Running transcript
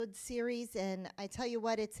Series, and I tell you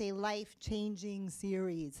what, it's a life-changing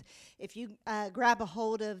series. If you grab a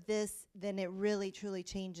hold of this, then it really truly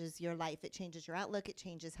changes your life. It changes your outlook. It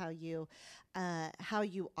changes how you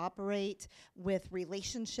operate with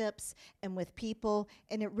relationships and with people,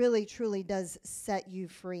 and it really truly does set you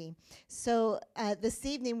free. So this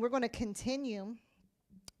evening we're going to continue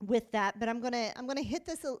with that, but I'm gonna hit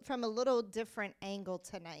this from a little different angle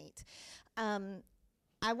tonight.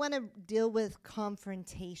 I want to deal with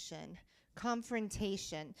confrontation,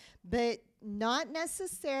 but not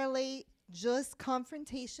necessarily just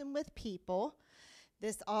confrontation with people.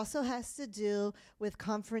 This also has to do with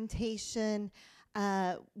confrontation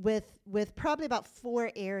with probably about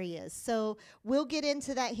 4 areas. So we'll get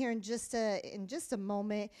into that here in just a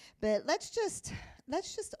moment. But let's just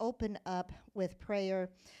open up with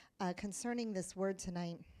prayer concerning this word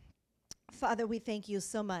tonight. Father, we thank you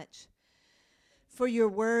so much for your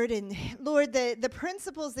word, and Lord, the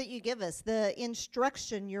principles that you give us, the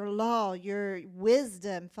instruction, your law, your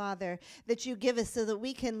wisdom, Father, that you give us so that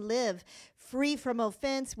we can live free from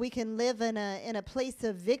offense. We can live in a place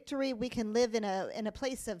of victory. We can live in a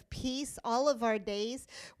place of peace all of our days.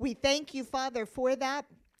 We thank you, Father, for that.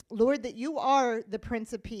 Lord, that you are the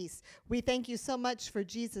Prince of Peace. We thank you so much for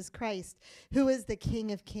Jesus Christ, who is the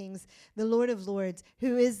King of Kings, the Lord of Lords,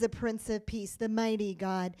 who is the Prince of Peace, the mighty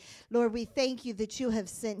God. Lord, we thank you that you have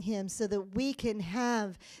sent him so that we can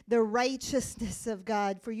have the righteousness of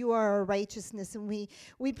God, for you are our righteousness, and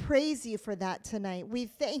we praise you for that tonight. We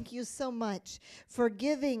thank you so much for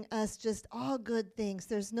giving us just all good things.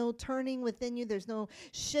 There's no turning within you. There's no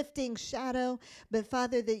shifting shadow, but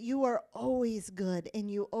Father, that you are always good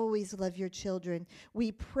and you always love your children.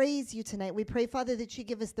 We praise you tonight. We pray, Father, that you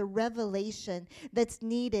give us the revelation that's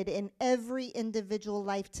needed in every individual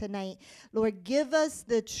life tonight. Lord, give us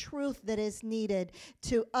the truth that is needed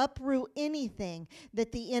to uproot anything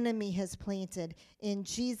that the enemy has planted. In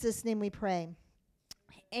Jesus' name we pray.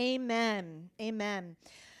 Amen. Amen.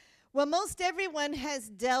 Well, most everyone has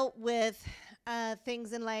dealt with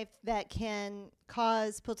things in life that can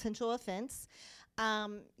cause potential offense.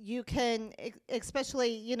 You can,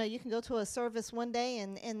 especially, you can go to a service one day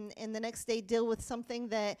and the next day deal with something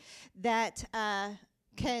that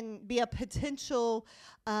can be a potential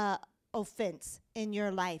offense in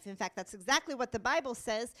your life. In fact, that's exactly what the Bible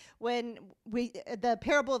says when the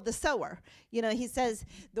parable of the sower. He says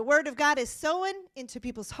the word of God is sown into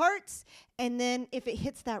people's hearts, and then if it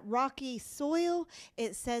hits that rocky soil,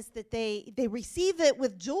 it says that they receive it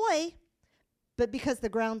with joy, but because the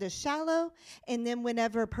ground is shallow, and then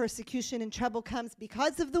whenever persecution and trouble comes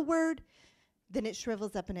because of the word, then it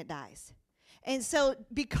shrivels up and it dies. And so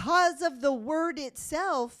because of the word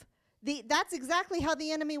itself, that's exactly how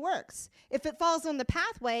the enemy works. If it falls on the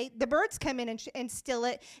pathway, the birds come in and steal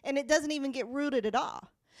it, and it doesn't even get rooted at all.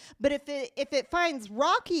 But if it finds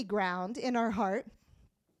rocky ground in our heart,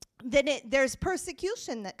 then there's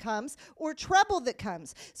persecution that comes or trouble that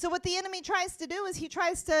comes. So what the enemy tries to do is he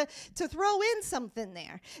tries to throw in something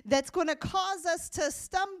there that's going to cause us to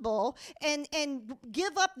stumble and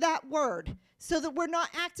give up that word so that we're not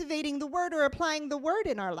activating the word or applying the word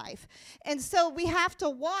in our life. And so we have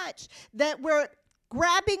to watch that we're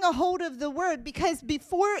grabbing a hold of the word, because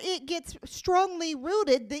before it gets strongly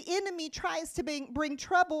rooted, the enemy tries to bring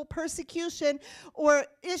trouble, persecution, or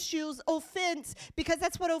issues, offense, because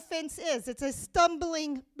that's what offense is. It's a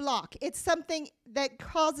stumbling block. It's something that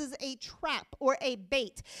causes a trap or a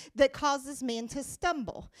bait that causes man to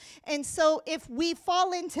stumble. And so if we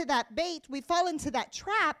fall into that bait, we fall into that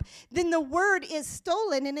trap, then the word is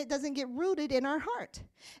stolen and it doesn't get rooted in our heart.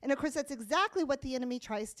 And of course, that's exactly what the enemy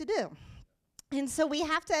tries to do. And so we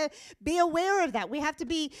have to be aware of that. We have to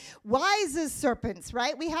be wise as serpents,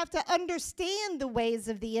 right? We have to understand the ways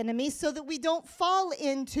of the enemy so that we don't fall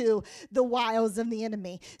into the wiles of the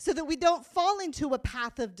enemy, so that we don't fall into a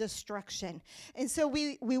path of destruction. And so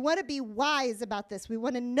we want to be wise about this. We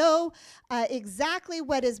want to know exactly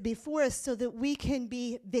what is before us so that we can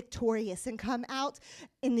be victorious and come out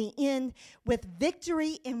in the end with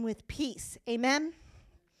victory and with peace. Amen?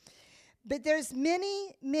 But there's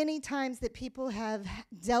many, many times that people have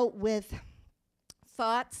dealt with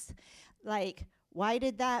thoughts like, why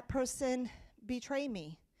did that person betray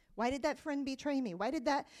me? Why did that friend betray me? Why did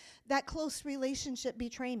that close relationship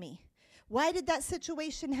betray me? Why did that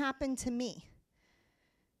situation happen to me?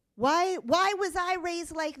 Why was I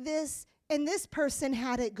raised like this and this person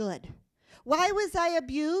had it good? Why was I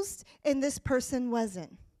abused and this person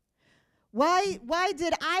wasn't? Why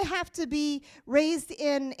did I have to be raised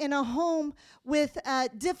in a home with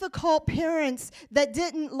difficult parents that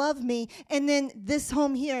didn't love me, and then this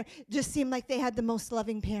home here just seemed like they had the most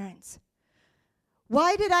loving parents?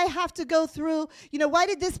 Why did I have to go through, why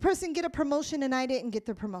did this person get a promotion and I didn't get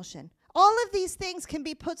the promotion? All of these things can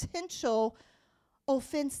be potential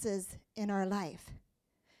offenses in our life,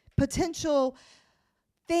 potential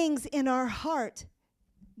things in our heart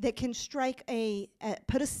that can strike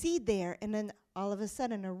put a seed there, and then all of a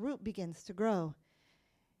sudden a root begins to grow,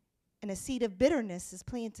 and a seed of bitterness is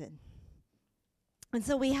planted. And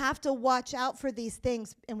so we have to watch out for these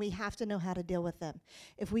things, and we have to know how to deal with them.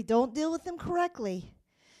 If we don't deal with them correctly,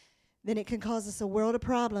 then it can cause us a world of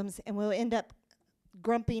problems, and we'll end up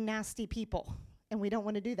grumpy, nasty people. And we don't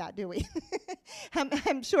want to do that, do we?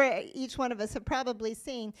 I'm sure each one of us have probably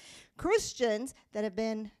seen Christians that have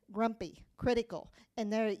been grumpy, critical,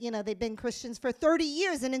 and they've been Christians for 30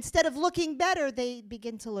 years, and instead of looking better, they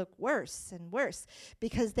begin to look worse and worse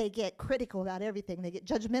because they get critical about everything. They get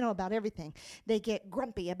judgmental about everything. They get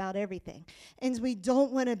grumpy about everything. And we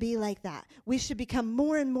don't want to be like that. We should become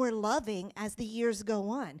more and more loving as the years go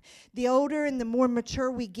on. The older and the more mature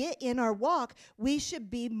we get in our walk, we should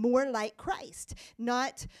be more like Christ,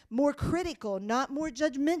 not more critical, not more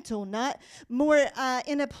judgmental, not more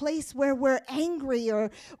in a place where we're angry or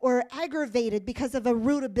aggravated because of a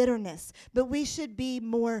root of bitterness, but we should be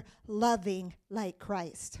more loving like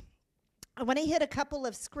Christ. I want to hit a couple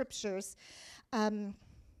of scriptures, and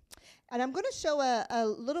I'm going to show a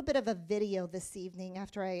little bit of a video this evening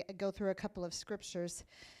after I go through a couple of scriptures,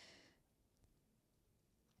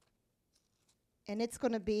 and it's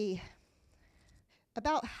going to be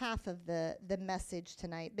about half of the message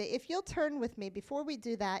tonight. But if you'll turn with me, before we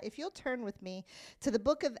do that, if you'll turn with me to the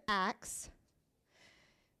book of Acts,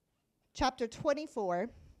 chapter 24.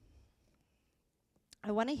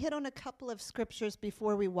 I want to hit on a couple of scriptures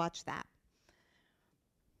before we watch that.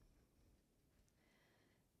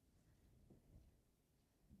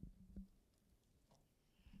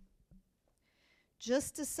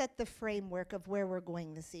 Just to set the framework of where we're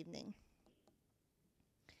going this evening.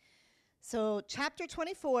 So, chapter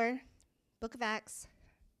 24, book of Acts,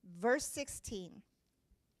 verse 16.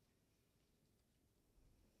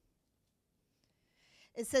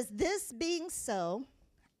 It says, "This being so,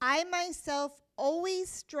 I myself always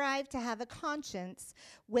strive to have a conscience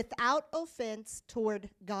without offense toward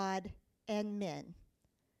God and men."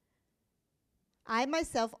 I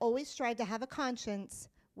myself always strive to have a conscience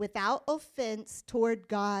without offense toward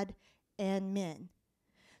God and men.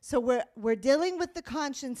 So we're dealing with the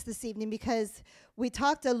conscience this evening because we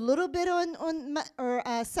talked a little bit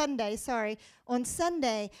on Sunday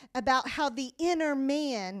about how the inner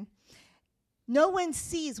man, no one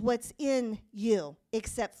sees what's in you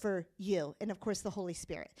except for you and, of course, the Holy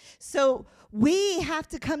Spirit. So we have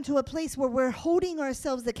to come to a place where we're holding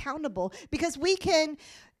ourselves accountable because we can,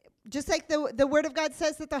 just like the Word of God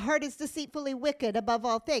says that the heart is deceitfully wicked above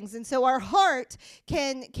all things. And so our heart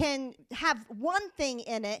can have one thing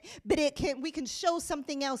in it, but we can show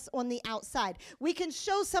something else on the outside. We can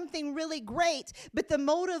show something really great, but the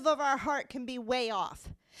motive of our heart can be way off.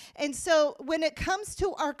 And so when it comes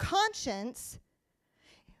to our conscience,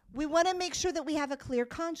 we want to make sure that we have a clear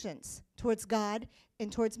conscience towards God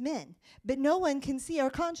and towards men. But no one can see our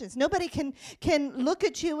conscience. Nobody can look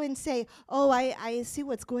at you and say, "Oh, I see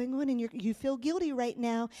what's going on, and you feel guilty right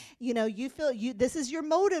now. This is your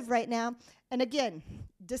motive right now." And again,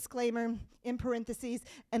 disclaimer in parentheses,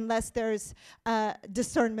 unless there's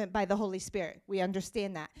discernment by the Holy Spirit. We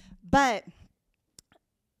understand that. But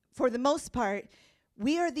for the most part,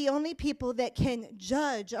 we are the only people that can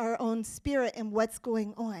judge our own spirit and what's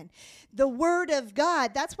going on. The Word of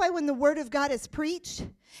God, that's why when the Word of God is preached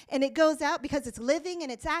and it goes out, because it's living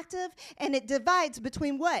and it's active, and it divides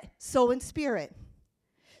between what? Soul and spirit.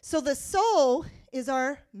 So the soul is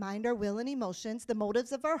our mind, our will, and emotions, the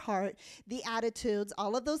motives of our heart, the attitudes,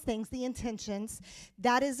 all of those things, the intentions.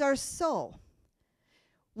 That is our soul.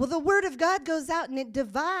 Well, the Word of God goes out and it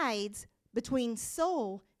divides between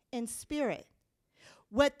soul and spirit.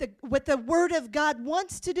 What the Word of God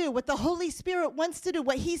wants to do, what the Holy Spirit wants to do,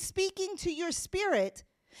 what He's speaking to your spirit,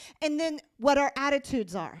 and then what our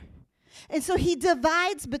attitudes are. And so He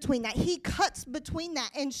divides between that. He cuts between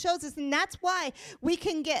that and shows us. And that's why we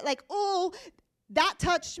can get like, "Oh, that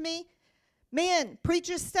touched me. Man,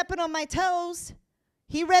 preacher's stepping on my toes.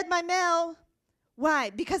 He read my mail." Why?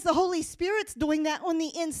 Because the Holy Spirit's doing that on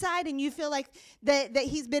the inside, and you feel like that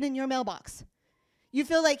He's been in your mailbox. You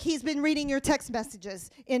feel like He's been reading your text messages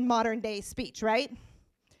in modern day speech, right?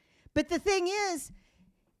 But the thing is,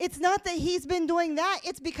 it's not that He's been doing that.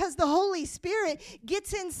 It's because the Holy Spirit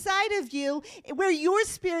gets inside of you where your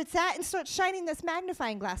spirit's at and starts shining this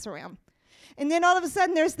magnifying glass around. And then all of a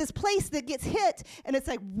sudden there's this place that gets hit, and it's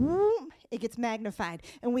like, whoom, it gets magnified.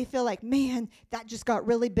 And we feel like, man, that just got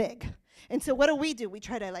really big. And so what do? We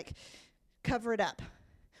try to like cover it up.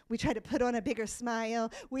 We try to put on a bigger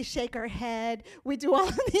smile. We shake our head. We do all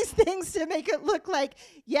of these things to make it look like,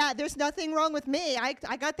 yeah, there's nothing wrong with me. I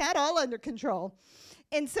got that all under control.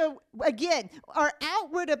 And so, again, our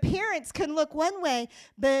outward appearance can look one way,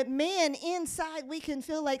 but man, inside we can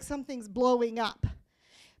feel like something's blowing up.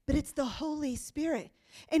 But it's the Holy Spirit.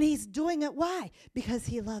 And he's doing it. Why? Because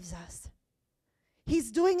he loves us.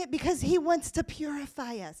 He's doing it because he wants to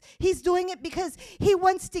purify us. He's doing it because he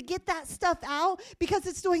wants to get that stuff out because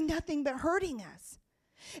it's doing nothing but hurting us.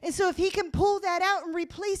 And so if he can pull that out and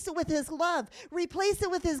replace it with his love, replace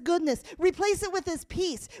it with his goodness, replace it with his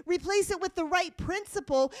peace, replace it with the right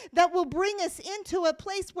principle that will bring us into a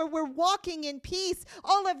place where we're walking in peace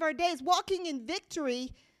all of our days, walking in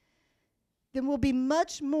victory, then we'll be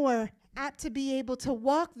much more apt to be able to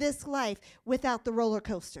walk this life without the roller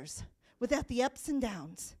coasters, without the ups and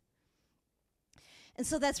downs. And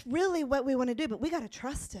so that's really what we want to do, but we got to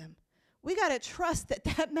trust him. We got to trust that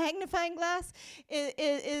that magnifying glass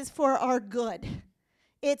is for our good.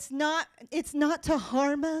 It's not to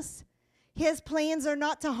harm us. His plans are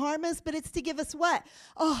not to harm us, but it's to give us what?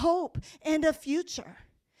 A hope and a future.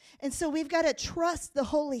 And so we've got to trust the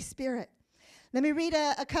Holy Spirit. Let me read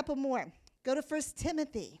a couple more. Go to 1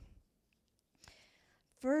 Timothy.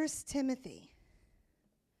 1 Timothy.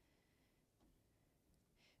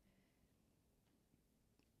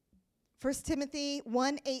 1 Timothy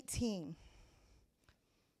 1:18.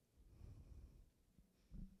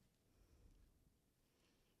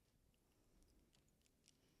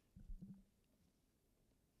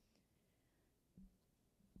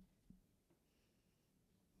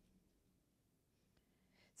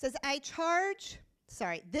 Says,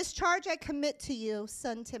 this charge I commit to you,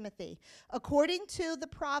 son Timothy, according to the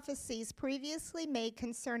prophecies previously made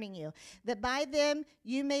concerning you, that by them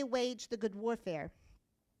you may wage the good warfare,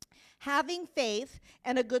 having faith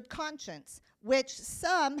and a good conscience, which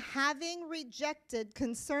some, having rejected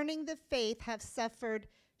concerning the faith, have suffered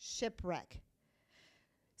shipwreck.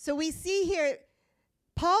 So we see here,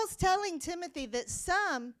 Paul's telling Timothy that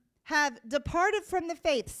some have departed from the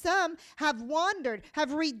faith. Some have wandered,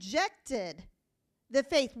 have rejected the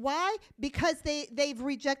faith. Why? Because they've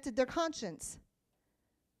rejected their conscience.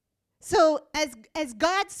 So as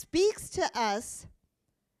God speaks to us,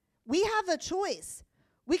 we have a choice.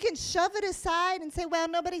 We can shove it aside and say, well,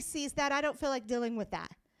 nobody sees that. I don't feel like dealing with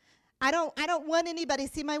that. I don't want anybody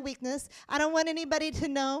to see my weakness. I don't want anybody to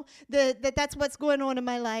know that that's what's going on in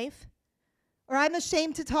my life. Or I'm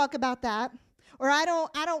ashamed to talk about that. Or I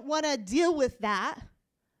don't want to deal with that.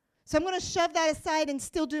 So I'm going to shove that aside and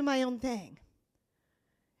still do my own thing.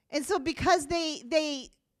 And so because they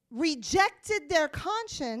rejected their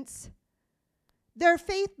conscience, their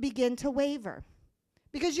faith began to waver.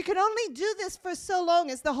 Because you can only do this for so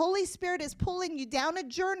long as the Holy Spirit is pulling you down a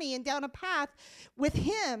journey and down a path with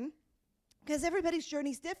him, because everybody's journey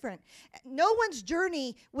is different. No one's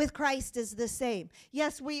journey with Christ is the same.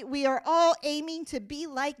 Yes, we are all aiming to be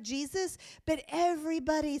like Jesus, but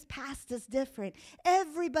everybody's past is different.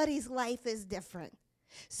 Everybody's life is different.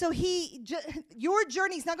 So your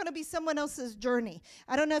journey is not going to be someone else's journey.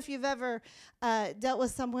 I don't know if you've ever dealt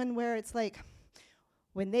with someone where it's like,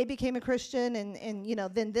 when they became a Christian and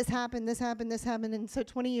then this happened, and so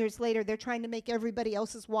 20 years later, they're trying to make everybody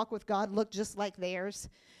else's walk with God look just like theirs.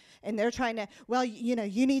 And they're trying to, well, you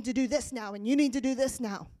need to do this now, and you need to do this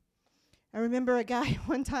now. I remember a guy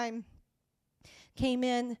one time came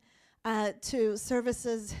in to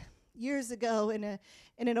services years ago in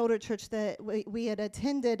an older church that we had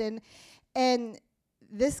attended, and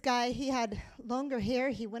this guy, he had longer hair.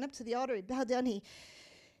 He went up to the altar, he bowed down,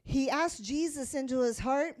 he asked Jesus into his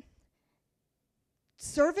heart.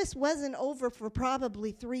 Service wasn't over for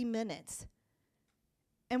probably 3 minutes.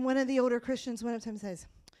 And one of the older Christians went up to him and says,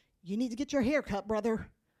 "You need to get your hair cut, brother."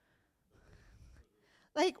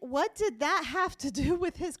 Like, what did that have to do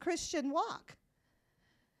with his Christian walk?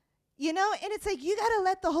 And it's like, you got to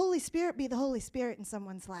let the Holy Spirit be the Holy Spirit in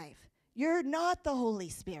someone's life. You're not the Holy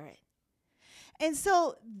Spirit. And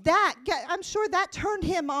so I'm sure that turned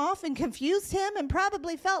him off and confused him and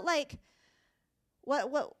probably felt like,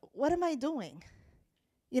 what am I doing?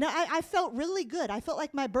 I felt really good. I felt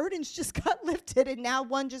like my burdens just got lifted and now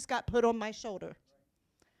one just got put on my shoulder.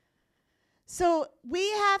 So we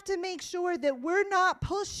have to make sure that we're not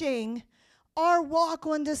pushing our walk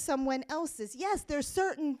onto someone else's. Yes, there's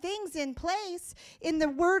certain things in place in the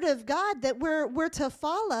Word of God that we're to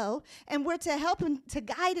follow and we're to help and to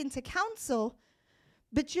guide and to counsel,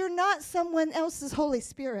 but you're not someone else's Holy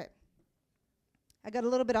Spirit. I got a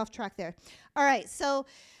little bit off track there. All right, so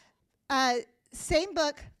Same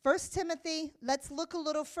book, 1 Timothy. Let's look a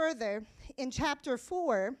little further. In chapter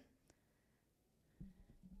 4,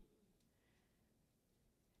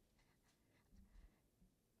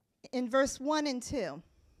 in verse 1 and 2.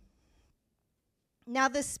 Now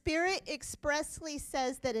the Spirit expressly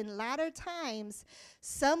says that in latter times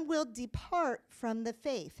some will depart from the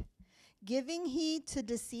faith, giving heed to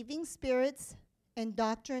deceiving spirits and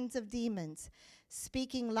doctrines of demons,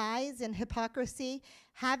 speaking lies and hypocrisy,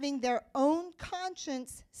 having their own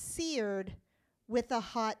conscience seared with a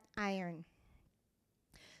hot iron.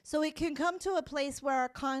 So it can come to a place where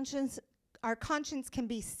our conscience can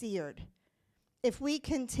be seared. If we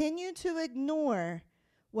continue to ignore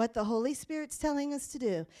what the Holy Spirit's telling us to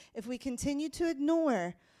do, if we continue to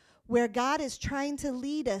ignore where God is trying to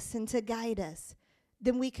lead us and to guide us,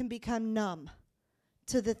 then we can become numb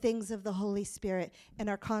to the things of the Holy Spirit, and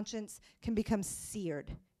our conscience can become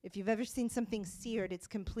seared. If you've ever seen something seared, it's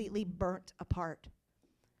completely burnt apart.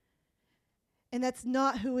 And that's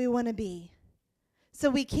not who we want to be. So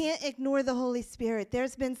we can't ignore the Holy Spirit.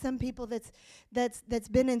 There's been some people that's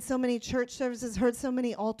been in so many church services, heard so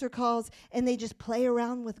many altar calls, and they just play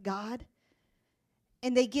around with God.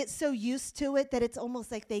 And they get so used to it that it's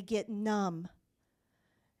almost like they get numb.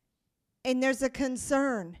 And there's a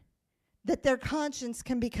concern that their conscience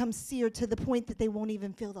can become seared to the point that they won't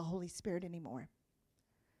even feel the Holy Spirit anymore.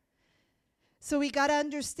 So we got to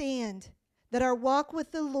understand that our walk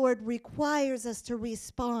with the Lord requires us to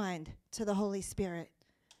respond to the Holy Spirit.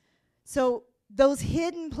 So those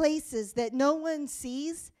hidden places that no one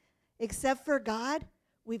sees except for God,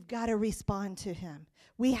 we've got to respond to him.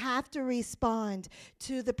 We have to respond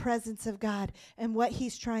to the presence of God and what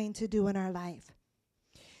he's trying to do in our life.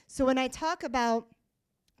 So when I talk about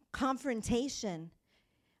confrontation,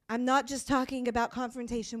 I'm not just talking about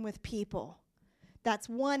confrontation with people. That's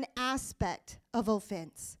one aspect of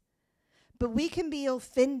offense. But we can be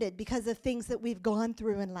offended because of things that we've gone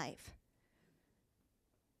through in life.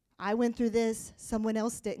 I went through this, someone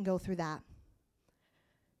else didn't go through that.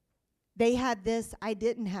 They had this, I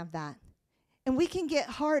didn't have that. And we can get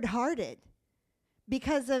hard-hearted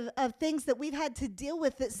because of things that we've had to deal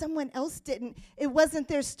with that someone else didn't. It wasn't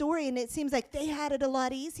their story, and it seems like they had it a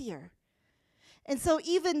lot easier. And so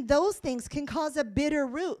even those things can cause a bitter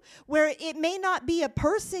root where it may not be a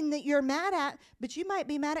person that you're mad at, but you might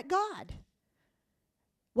be mad at God.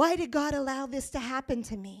 Why did God allow this to happen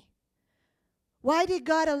to me? Why did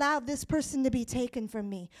God allow this person to be taken from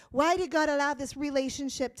me? Why did God allow this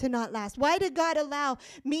relationship to not last? Why did God allow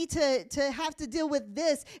me to have to deal with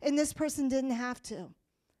this and this person didn't have to?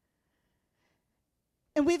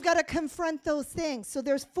 And we've got to confront those things. So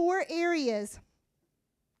there's 4 areas.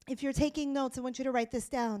 If you're taking notes, I want you to write this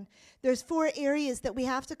down. There's 4 areas that we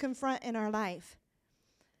have to confront in our life.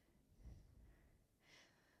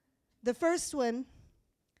 The first one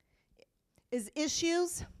is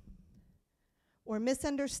issues or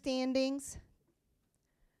misunderstandings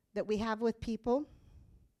that we have with people.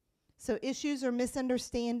 So issues or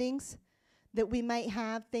misunderstandings that we might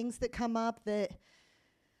have, things that come up that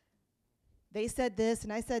they said this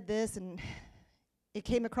and I said this and it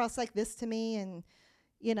came across like this to me, and,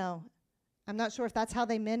 you know, I'm not sure if that's how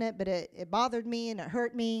they meant it, but it bothered me and it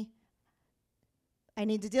hurt me. I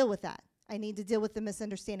need to deal with that. I need to deal with the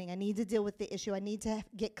misunderstanding. I need to deal with the issue. I need to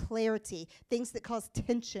get clarity. Things that cause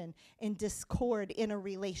tension and discord in a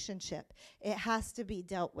relationship. It has to be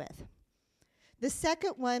dealt with. The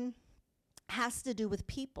second one has to do with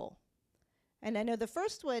people. And I know the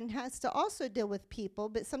first one has to also deal with people,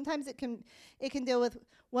 but sometimes it can deal with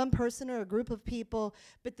one person or a group of people.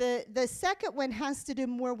 But the second one has to do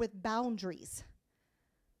more with boundaries.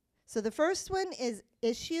 So the first one is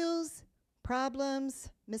issues, problems,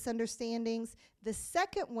 misunderstandings. The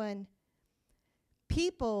second one,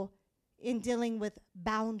 people in dealing with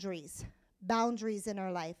boundaries in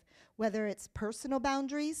our life, whether it's personal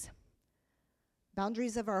boundaries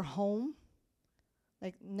of our home.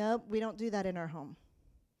 Like, nope, we don't do that in our home.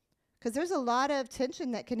 Because there's a lot of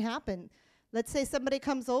tension that can happen. Let's say somebody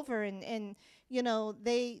comes over and you know,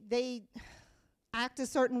 they act a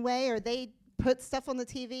certain way, or they put stuff on the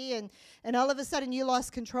TV, and all of a sudden you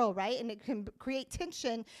lost control, right? And it can create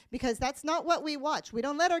tension because that's not what we watch. We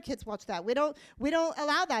don't let our kids watch that. We don't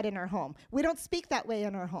allow that in our home. We don't speak that way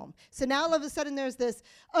in our home. So now all of a sudden there's this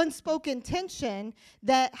unspoken tension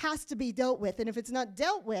that has to be dealt with. And if it's not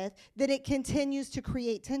dealt with, then it continues to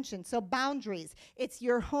create tension. So boundaries, it's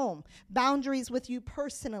your home. Boundaries with you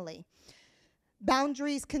personally.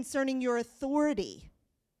 Boundaries concerning your authority.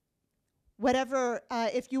 Whatever,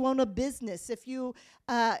 if you own a business, if you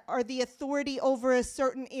are the authority over a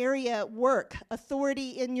certain area at work,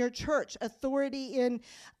 authority in your church, authority in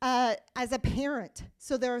as a parent.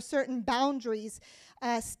 So there are certain boundaries,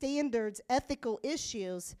 standards, ethical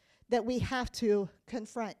issues that we have to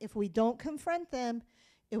confront. If we don't confront them,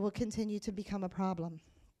 it will continue to become a problem.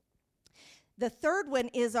 The third one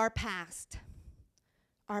is our past.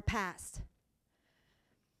 Our past.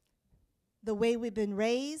 The way we've been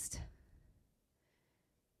raised,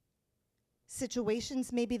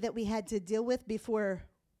 situations maybe that we had to deal with before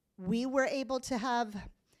we were able to have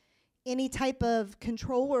any type of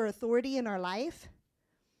control or authority in our life.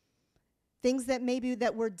 Things that maybe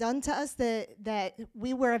that were done to us that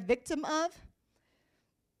we were a victim of.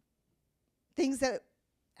 Things that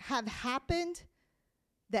have happened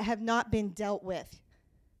that have not been dealt with.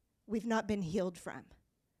 We've not been healed from.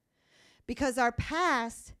 Because our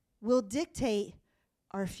past will dictate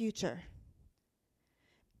our future.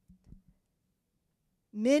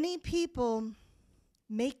 Many people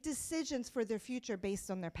make decisions for their future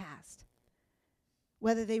based on their past,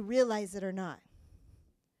 whether they realize it or not.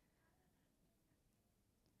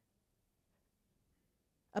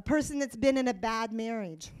 A person that's been in a bad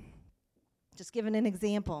marriage, just giving an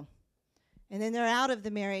example, and then they're out of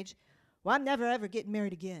the marriage. Well, I'm never ever getting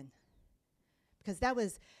married again, because that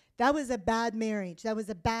was a bad marriage. That was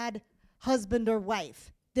a bad husband or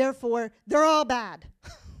wife. Therefore, they're all bad.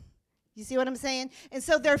 You see what I'm saying? And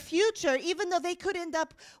so their future, even though they could end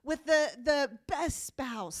up with the best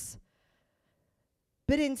spouse,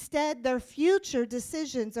 but instead their future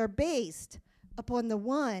decisions are based upon the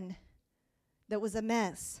one that was a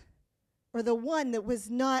mess, or the one that was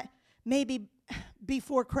not maybe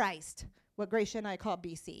before Christ, what Gracia and I call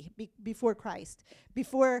BC, before Christ,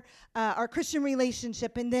 before our Christian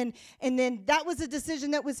relationship, and then that was a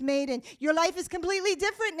decision that was made, and your life is completely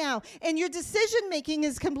different now, and your decision making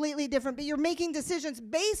is completely different, but you're making decisions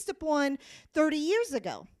based upon 30 years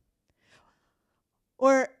ago.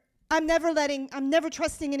 Or I'm never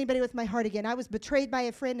trusting anybody with my heart again. I was betrayed by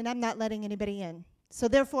a friend, and I'm not letting anybody in. So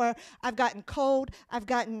therefore, I've gotten cold, I've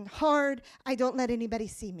gotten hard, I don't let anybody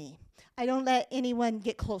see me. I don't let anyone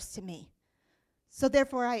get close to me. So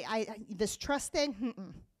therefore, I this trust thing,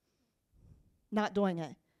 not doing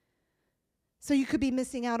it. So you could be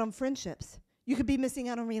missing out on friendships. You could be missing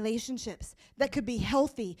out on relationships that could be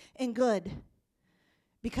healthy and good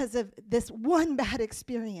because of this one bad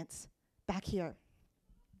experience back here.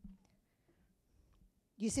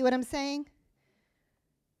 You see what I'm saying?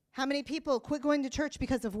 How many people quit going to church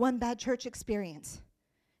because of one bad church experience?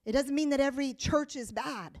 It doesn't mean that every church is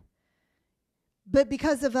bad, but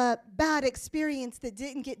because of a bad experience that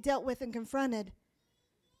didn't get dealt with and confronted,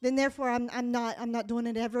 then therefore I'm not doing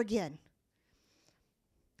it ever again.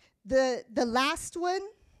 The last one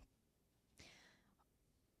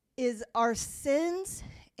is our sins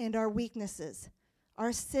and our weaknesses.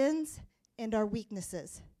 Our sins and our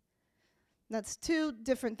weaknesses. That's two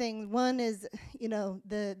different things. One is,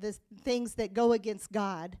 the things that go against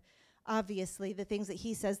God. Obviously, the things that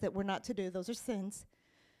he says that we're not to do, those are sins.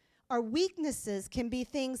 Our weaknesses can be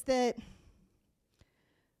things that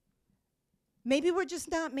maybe we're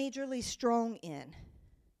just not majorly strong in.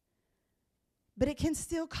 But it can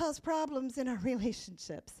still cause problems in our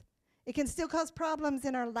relationships. It can still cause problems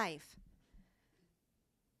in our life.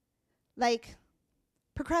 Like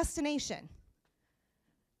procrastination.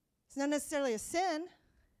 It's not necessarily a sin,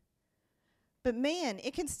 but man,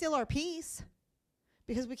 it can steal our peace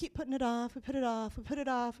because we keep putting it off, we put it off, we put it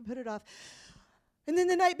off, we put it off. And then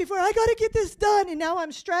the night before, I got to get this done, and now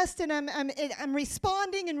I'm stressed, and I'm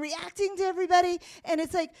responding and reacting to everybody, and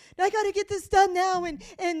it's like, I got to get this done now, and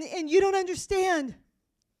you don't understand.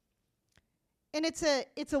 And it's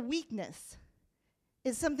a weakness.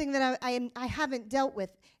 It's something that I haven't dealt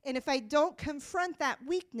with. And if I don't confront that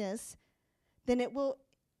weakness, then it will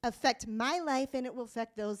affect my life, and it will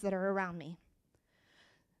affect those that are around me.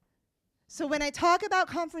 So when I talk about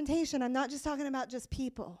confrontation, I'm not just talking about just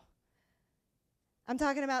people. I'm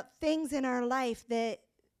talking about things in our life that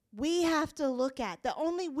we have to look at, that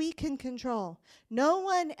only we can control. No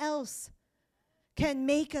one else can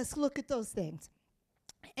make us look at those things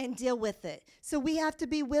and deal with it. So we have to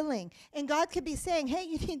be willing. And God could be saying, hey,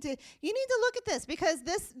 you need to look at this, because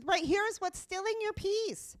this right here is what's stealing your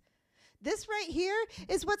peace. This right here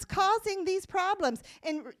is what's causing these problems.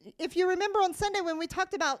 And if you remember on Sunday when we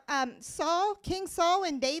talked about King Saul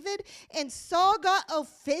and David, and Saul got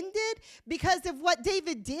offended because of what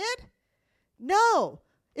David did? No,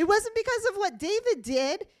 it wasn't because of what David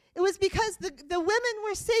did. It was because the women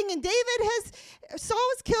were singing, Saul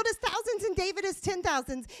has killed his thousands and David his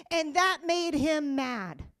 10,000s, and that made him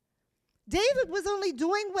mad. David was only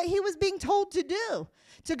doing what he was being told to do,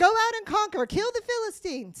 to go out and conquer, kill the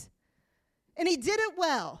Philistines. And he did it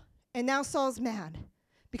well. And now Saul's mad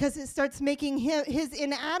because it starts making his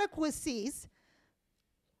inadequacies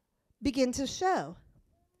begin to show.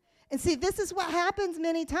 And see, this is what happens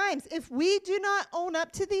many times. If we do not own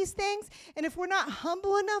up to these things, and if we're not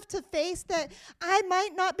humble enough to face that I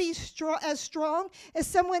might not be as strong as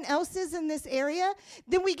someone else is in this area,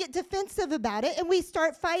 then we get defensive about it, and we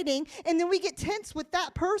start fighting, and then we get tense with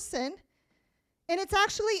that person, and it's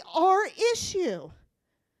actually our issue.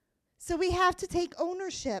 So we have to take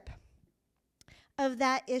ownership of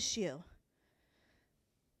that issue.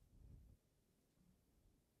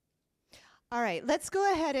 All right, let's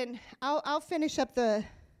go ahead and I'll finish up the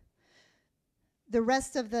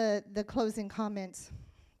rest of the closing comments.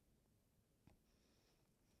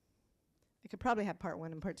 I could probably have part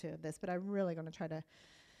 1 and part 2 of this, but I'm really going to try to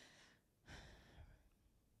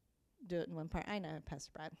do it in one part. I know,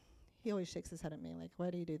 Pastor Brad. He always shakes his head at me like, why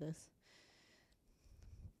do you do this?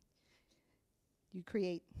 You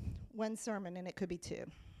create one sermon and it could be 2.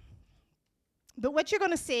 But what you're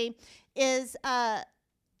going to see is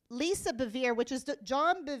Lisa Bevere, which is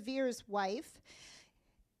John Bevere's wife.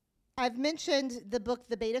 I've mentioned the book,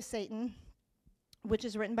 The Bait of Satan, which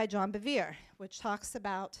is written by John Bevere, which talks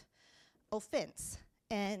about offense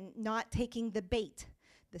and not taking the bait,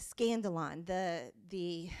 the scandalon,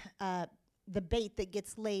 the bait that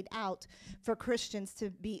gets laid out for Christians to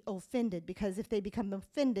be offended, because if they become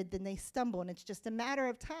offended, then they stumble, and it's just a matter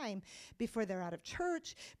of time before they're out of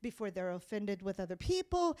church, before they're offended with other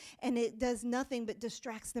people, and it does nothing but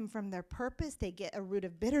distracts them from their purpose. They get a root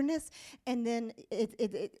of bitterness, and then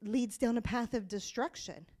it leads down a path of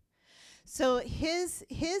destruction. So his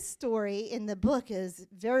story in the book is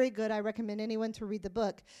very good. I recommend anyone to read the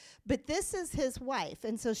book. But this is his wife.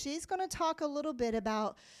 And so she's going to talk a little bit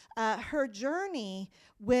about her journey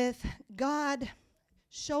with God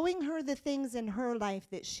showing her the things in her life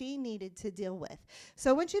that she needed to deal with.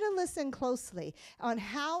 So I want you to listen closely on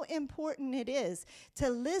how important it is to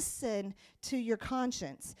listen to your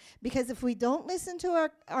conscience. Because if we don't listen to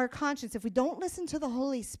our conscience, if we don't listen to the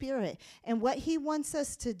Holy Spirit and what he wants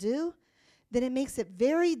us to do, then it makes it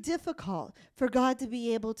very difficult for God to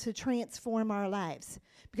be able to transform our lives.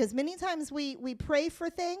 Because many times we pray for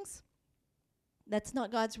things. That's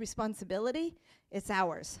not God's responsibility. It's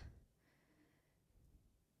ours.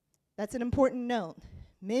 That's an important note.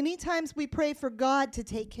 Many times we pray for God to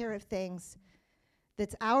take care of things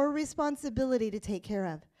that's our responsibility to take care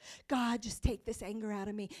of. God, just take this anger out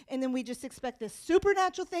of me. And then we just expect this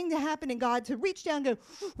supernatural thing to happen and God to reach down and go,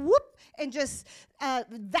 whoop, and just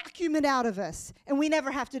vacuum it out of us. And we never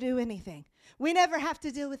have to do anything. We never have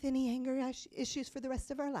to deal with any anger issues for the rest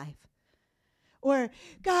of our life. Or,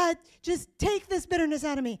 God, just take this bitterness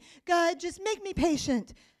out of me. God, just make me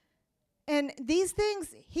patient. And these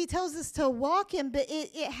things he tells us to walk in, but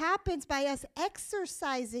it happens by us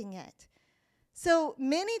exercising it. So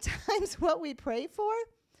many times what we pray for,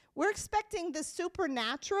 we're expecting the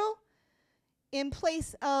supernatural in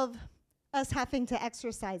place of us having to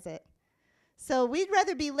exercise it. So we'd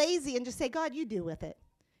rather be lazy and just say, God, you do with it.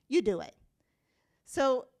 You do it.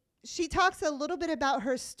 So she talks a little bit about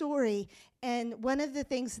her story and one of the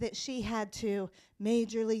things that she had to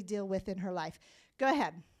majorly deal with in her life. Go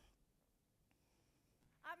ahead.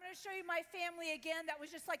 I'm going to show you my family again. That was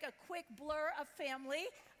just like a quick blur of family.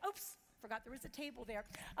 Oops. Forgot there was a table there.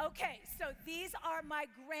 Okay, so these are my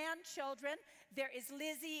grandchildren. There is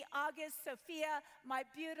Lizzie, August, Sophia, my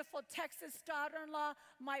beautiful Texas daughter-in-law,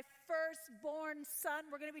 my firstborn son.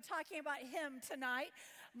 We're going to be talking about him tonight.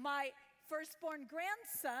 My firstborn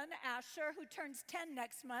grandson, Asher, who turns 10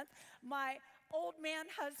 next month. My old man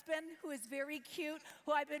husband, who is very cute,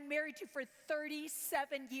 who I've been married to for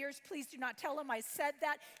 37 years. Please do not tell him I said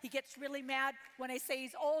that. He gets really mad when I say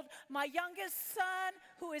he's old. My youngest son,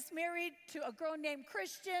 who is married to a girl named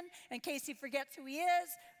Christian, in case he forgets who he is.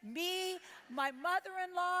 Me, my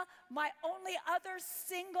mother-in-law, my only other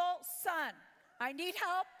single son. I need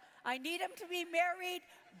help. I need him to be married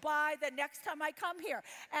by the next time I come here,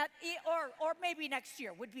 or maybe next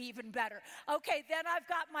year would be even better. Okay, then I've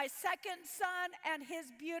got my second son and his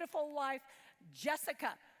beautiful wife,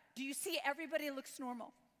 Jessica. Do you see everybody looks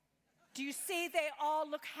normal? Do you see they all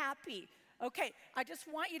look happy? Okay, I just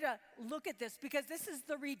want you to look at this because this is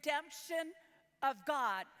the redemption of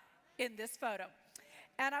God in this photo.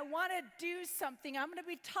 And I want to do something. I'm going to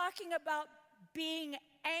be talking about being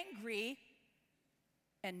angry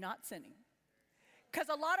and not sinning. Because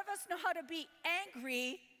a lot of us know how to be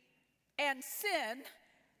angry and sin,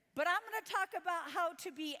 but I'm going to talk about how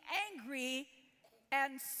to be angry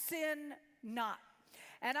and sin not.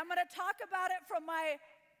 And I'm going to talk about it from my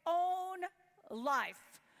own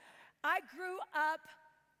life. I grew up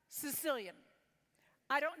Sicilian.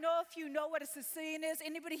 I don't know if you know what a Sicilian is.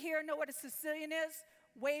 Anybody here know what a Sicilian is?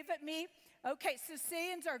 Wave at me. Okay,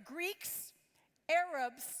 Sicilians are Greeks,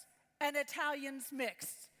 Arabs, and Italians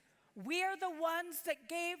mixed. We are the ones that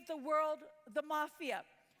gave the world the mafia.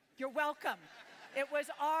 You're welcome. It was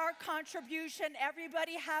our contribution.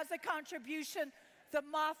 Everybody has a contribution. The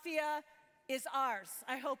mafia is ours.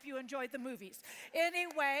 I hope you enjoyed the movies.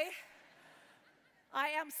 Anyway, I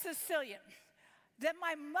am Sicilian. Then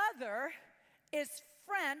my mother is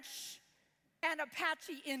French and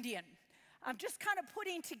Apache Indian. I'm just kind of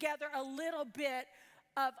putting together a little bit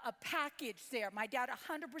of a package there. My dad,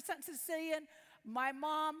 100% Sicilian. My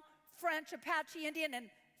mom, French, Apache Indian, and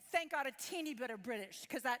thank God a teeny bit of British,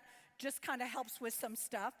 because that just kind of helps with some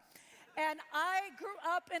stuff. And I grew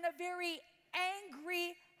up in a very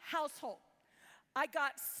angry household. I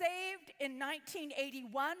got saved in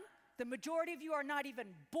 1981. The majority of you are not even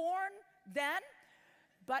born then,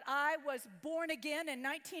 but I was born again in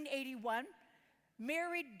 1981,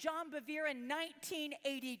 married John Bevere in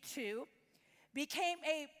 1982, became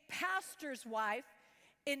a pastor's wife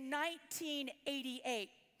in 1988.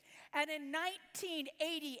 And in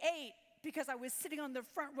 1988, because I was sitting on the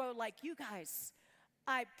front row like you guys,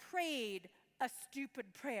 I prayed a stupid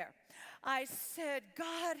prayer. I said,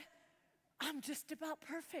 God, I'm just about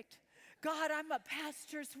perfect. God, I'm a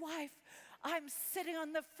pastor's wife. I'm sitting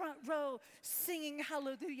on the front row singing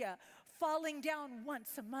hallelujah, falling down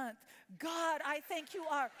once a month. God, I think you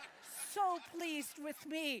are so pleased with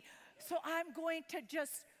me. So I'm going to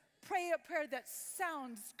just pray a prayer that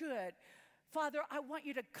sounds good. Father, I want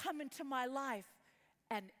you to come into my life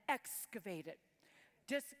and excavate it.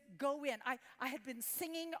 Just go in. I had been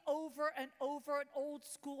singing over and over an old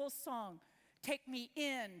school song. Take me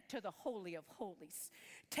in to the Holy of Holies.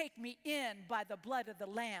 Take me in by the blood of the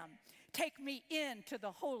Lamb. Take me in to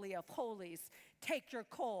the Holy of Holies. Take your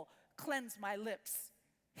coal, cleanse my lips.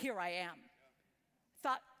 Here I am.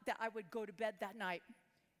 Thought that I would go to bed that night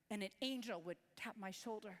and an angel would tap my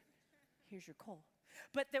shoulder. Here's your coal.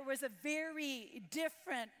 But there was a very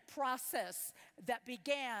different process that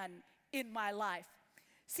began in my life.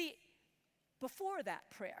 See, before that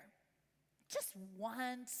prayer, just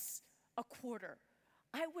once a quarter,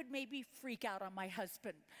 I would maybe freak out on my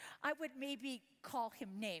husband. I would maybe call him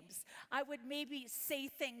names. I would maybe say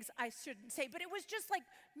things I shouldn't say, but it was just like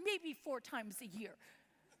maybe 4 times a year.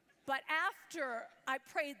 But after I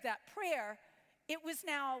prayed that prayer, it was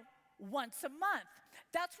now once a month.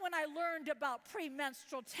 That's when I learned about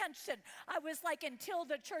premenstrual tension. I was like, until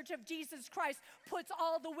the Church of Jesus Christ puts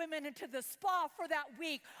all the women into the spa for that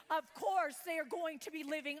week, of course they are going to be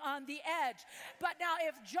living on the edge. But now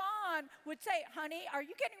if John would say, honey, are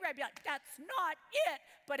you getting ready? I'd be like, that's not it.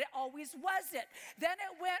 But it always was it. Then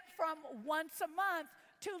it went from once a month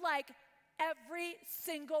to like every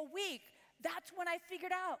single week. That's when I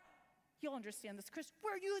figured out, you'll understand this, Chris,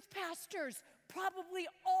 we're youth pastors. Probably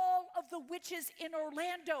all of the witches in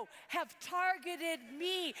Orlando have targeted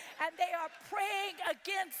me, and they are praying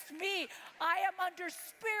against me. I am under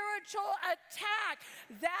spiritual attack.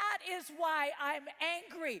 That is why I'm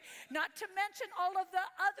angry. Not to mention all of the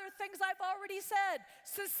other things I've already said.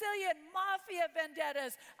 Sicilian mafia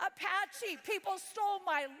vendettas, Apache, people stole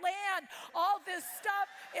my land. All this stuff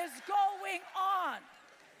is going on.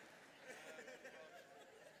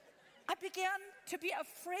 I began to be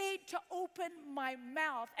afraid to open my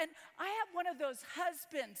mouth. And I have one of those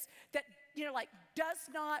husbands that, like does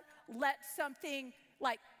not let something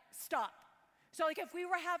like stop. So like if we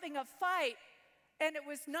were having a fight and it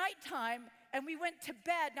was nighttime and we went to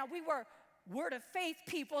bed, now we were word of faith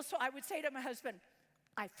people, so I would say to my husband,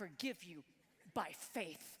 I forgive you by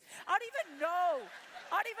faith. I don't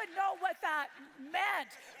even know what that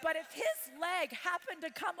meant. But if his leg happened to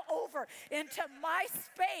come over into my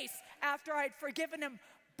space after I'd forgiven him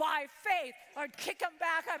by faith, I'd kick him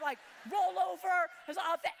back. I'd like roll over, I was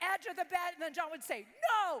off the edge of the bed, and then John would say,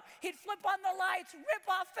 no. He'd flip on the lights, rip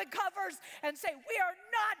off the covers, and say, we are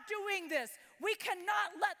not doing this. We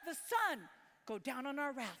cannot let the sun go down on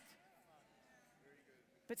our wrath.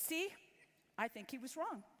 But see, I think he was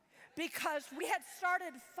wrong, because we had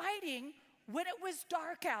started fighting when it was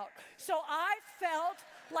dark out. So I felt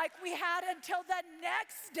like we had until the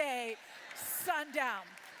next day, sundown.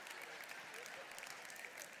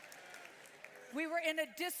 We were in a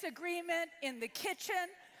disagreement in the kitchen.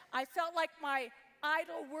 I felt like my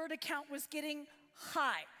idle word account was getting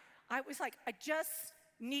high. I was like, I just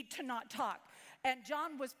need to not talk. And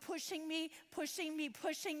John was pushing me, pushing me,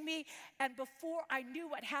 pushing me. And before I knew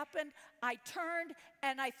what happened, I turned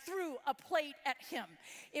and I threw a plate at him.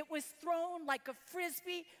 It was thrown like a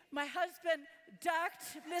frisbee. My husband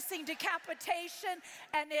ducked, missing decapitation,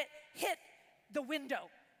 and it hit the window.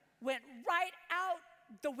 Went right out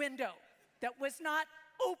the window that was not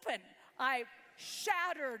open. I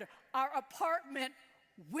shattered our apartment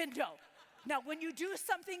window. Now, when you do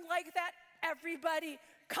something like that, everybody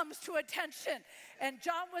comes to attention. And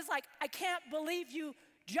John was like, I can't believe you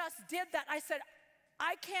just did that. I said,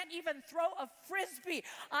 I can't even throw a frisbee.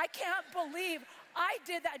 I can't believe I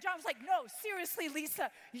did that. John was like, no, seriously, Lisa,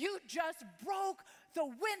 you just broke the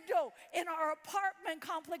window in our apartment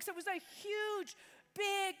complex. It was a huge,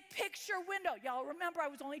 big picture window. Y'all remember I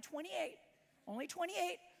was only 28,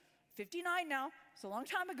 59 now. It's a long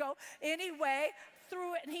time ago. Anyway,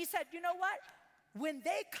 threw it, and he said, you know what? When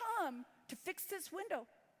they come to fix this window,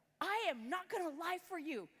 I am not going to lie for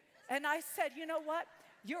you. And I said, you know what?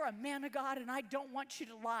 You're a man of God, and I don't want you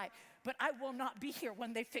to lie, but I will not be here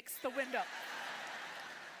when they fix the window.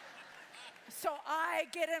 So I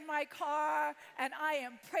get in my car, and I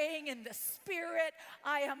am praying in the Spirit.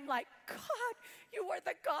 I am like, God, you are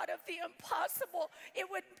the God of the impossible. It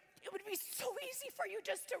would be so easy for you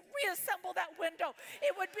just to reassemble that window.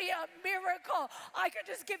 It would be a miracle. I could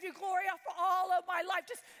just give you glory for all of my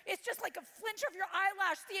life. It's just like a flinch of your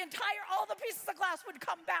eyelash. All the pieces of glass would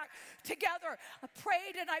come back together. I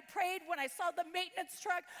prayed and I prayed. When I saw the maintenance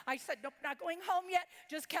truck, I said, nope, not going home yet.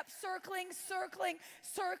 Just kept circling.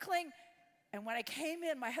 And when I came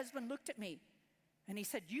in, my husband looked at me and he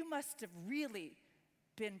said, you must have really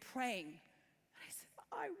been praying. And I said,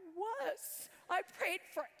 I was. I prayed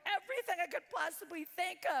for everything I could possibly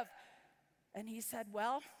think of. And he said,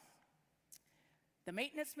 well, the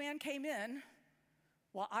maintenance man came in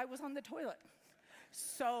while I was on the toilet.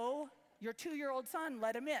 So your 2-year-old son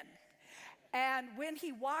let him in. And when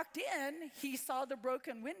he walked in, he saw the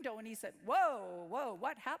broken window and he said, whoa,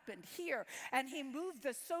 what happened here? And he moved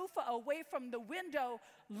the sofa away from the window,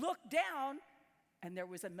 looked down, and there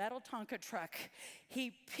was a metal Tonka truck.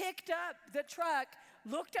 He picked up the truck,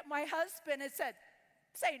 looked at my husband and said,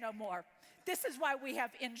 say no more. This is why we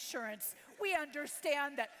have insurance. We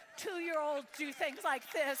understand that 2-year-olds do things like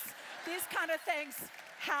this. These kind of things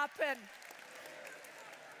happen.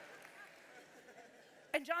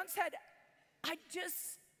 And John said, I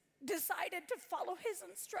just decided to follow his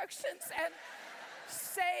instructions and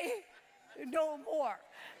say no more.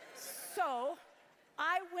 So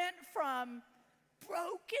I went from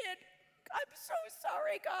broken, I'm so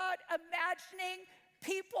sorry, God, imagining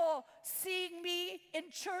people seeing me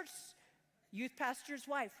in church. Youth pastor's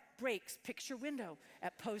wife breaks picture window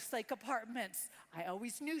at Post Lake Apartments. I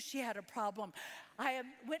always knew she had a problem.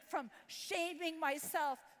 Went from shaming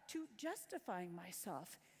myself to justifying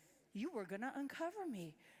myself. You were going to uncover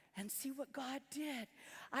me and see what God did.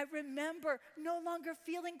 I remember no longer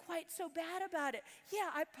feeling quite so bad about it. Yeah,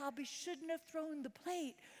 I probably shouldn't have thrown the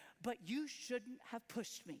plate, but you shouldn't have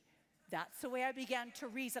pushed me. That's the way I began to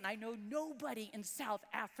reason. I know nobody in South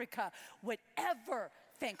Africa would ever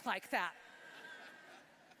think like that.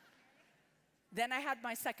 Then I had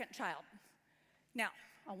my second child. Now,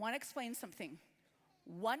 I want to explain something.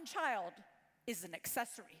 One child is an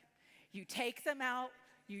accessory. You take them out,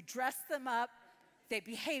 you dress them up, they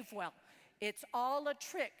behave well. It's all a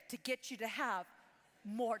trick to get you to have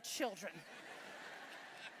more children.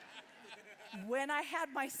 When I had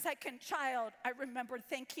my second child, I remember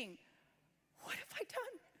thinking, what have I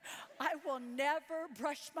done? I will never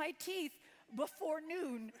brush my teeth before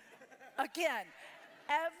noon again.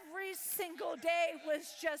 Every single day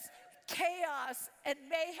was just chaos and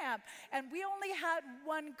mayhem. And we only had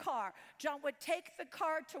one car. John would take the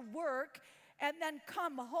car to work and then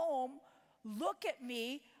come home, look at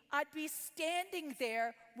me. I'd be standing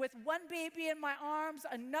there with one baby in my arms,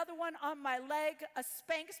 another one on my leg, a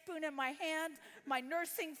spank spoon in my hand, my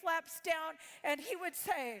nursing flaps down, and he would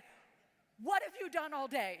say, what have you done all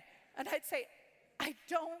day? And I'd say, I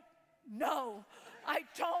don't know. I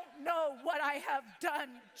don't know what I have done,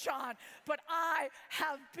 John, but I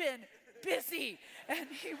have been busy. And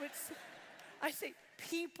he would say, I say,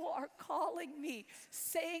 people are calling me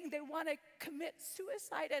saying they want to commit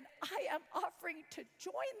suicide, and I am offering to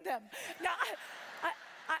join them. Now,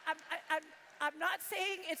 I'm not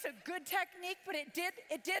saying it's a good technique, but it did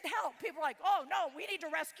help. People were like, oh, no, we need to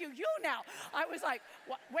rescue you now. I was like,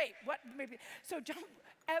 wait, what? Maybe. So John,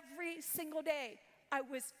 every single day, I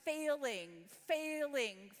was failing,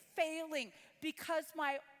 because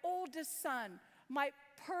my oldest son, my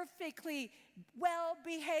perfectly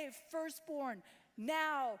well-behaved firstborn,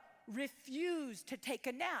 now refused to take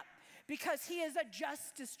a nap because he is a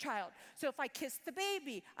justice child. So if I kissed the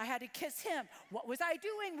baby, I had to kiss him. What was I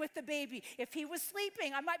doing with the baby? If he was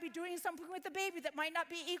sleeping, I might be doing something with the baby that might not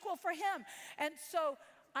be equal for him. And so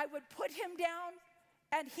I would put him down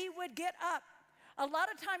and he would get up. A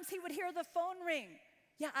lot of times he would hear the phone ring.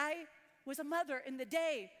 Yeah, I was a mother in the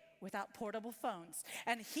day without portable phones.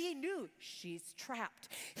 And he knew she's trapped.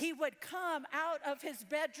 He would come out of his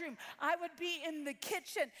bedroom. I would be in the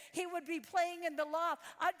kitchen. He would be playing in the loft.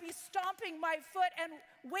 I'd be stomping my foot and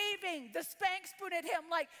waving the spank spoon at him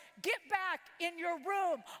like, get back in your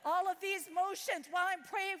room. All of these motions while I'm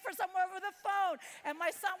praying for someone over the phone. And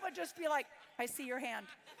my son would just be like, I see your hand.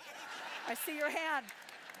 I see your hand,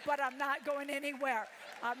 but I'm not going anywhere.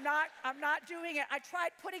 I'm not doing it. I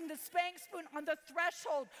tried putting the spank spoon on the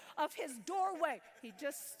threshold of his doorway. He'd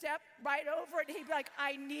just step right over it. He'd be like,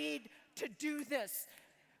 I need to do this.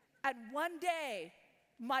 And one day,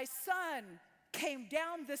 my son came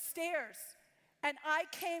down the stairs, and I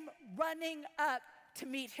came running up to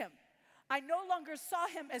meet him. I no longer saw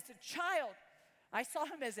him as a child. I saw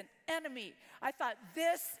him as an enemy. I thought,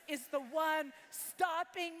 this is the one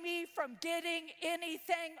stopping me from getting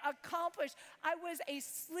anything accomplished. I was a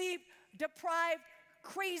sleep-deprived,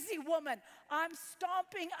 crazy woman. I'm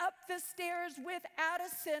stomping up the stairs with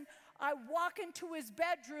Addison. I walk into his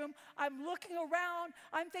bedroom. I'm looking around.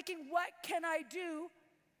 I'm thinking, what can I do?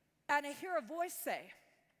 And I hear a voice say,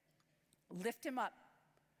 lift him up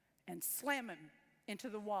and slam him into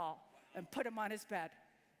the wall and put him on his bed.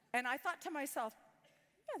 And I thought to myself,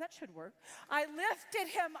 yeah, that should work. I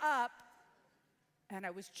lifted him up, and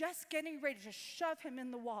I was just getting ready to shove him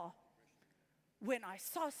in the wall when I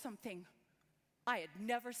saw something I had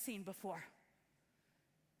never seen before.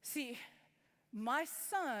 See, my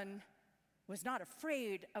son was not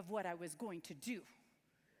afraid of what I was going to do.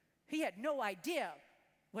 He had no idea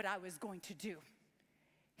what I was going to do.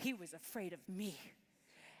 He was afraid of me.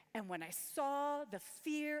 And when I saw the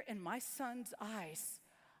fear in my son's eyes,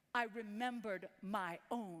 I remembered my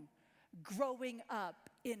own growing up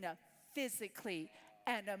in a physically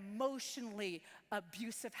and emotionally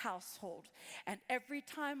abusive household. And every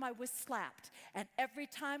time I was slapped, and every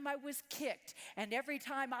time I was kicked, and every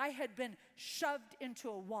time I had been shoved into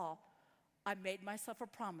a wall, I made myself a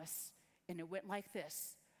promise, and it went like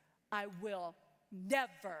this: I will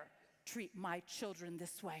never treat my children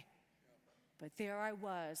this way. But there I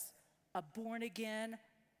was, a born-again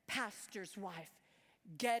pastor's wife,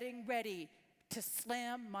 getting ready to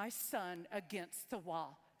slam my son against the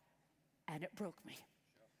wall, and it broke me.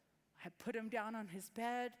 I put him down on his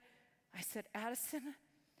bed. I said, Addison,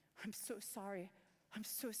 I'm so sorry. I'm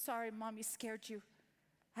so sorry Mommy scared you.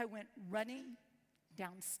 I went running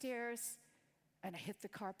downstairs, and I hit the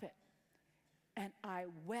carpet, and I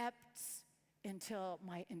wept until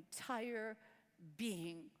my entire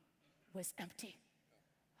being was empty.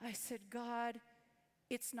 I said, God,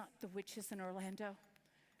 it's not the witches in Orlando.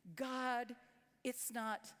 God, it's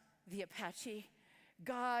not the Apache.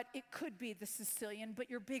 God, it could be the Sicilian, but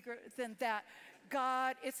you're bigger than that.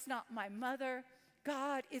 God, it's not my mother.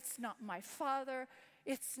 God, it's not my father.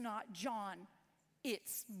 It's not John.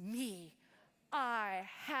 It's me. I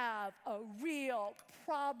have a real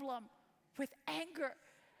problem with anger,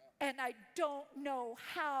 and I don't know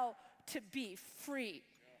how to be free.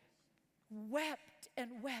 Wept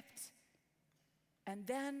and wept. And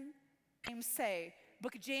then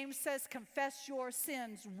Book of James says, confess your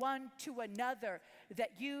sins one to another,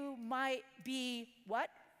 that you might be, what?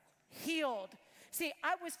 Healed. See,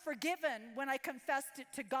 I was forgiven when I confessed it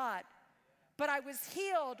to God, but I was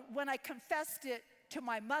healed when I confessed it to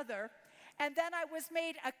my mother, and then I was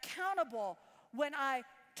made accountable when I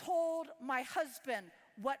told my husband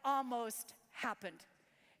what almost happened.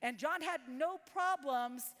 And John had no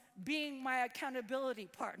problems being my accountability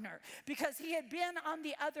partner because he had been on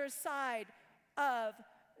the other side of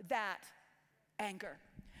that anger.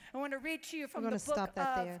 I want to read to you from the book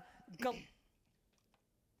of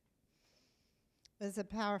It's a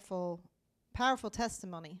powerful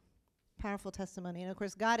testimony. Powerful testimony. And of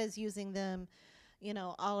course, God is using them,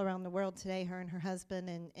 all around the world today, her and her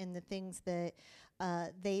husband, and the things that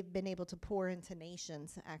they've been able to pour into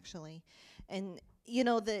nations, actually. And,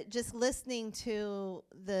 just listening to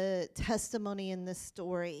the testimony in this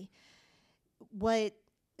story, what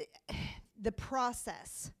the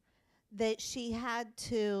process that she had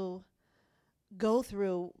to go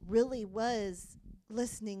through really was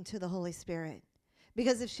listening to the Holy Spirit.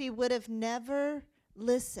 Because if she would have never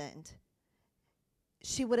listened,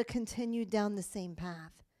 she would have continued down the same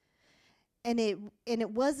path. And it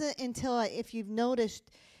wasn't until, if you've noticed,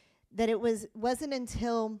 that wasn't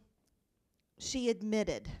until she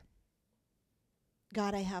admitted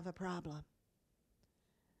God, I have a problem.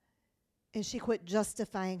 And she quit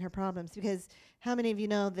justifying her problems, because how many of you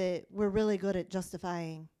know that we're really good at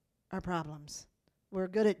justifying our problems? We're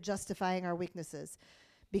good at justifying our weaknesses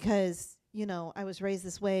because, I was raised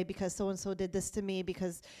this way, because so-and-so did this to me,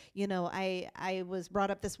 because, I was brought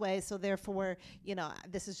up this way, so therefore,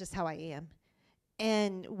 this is just how I am.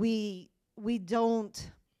 And we don't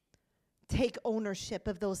take ownership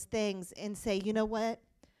of those things and say, you know what?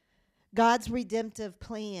 God's redemptive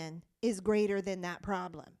plan is greater than that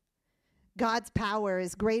problem. God's power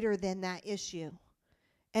is greater than that issue.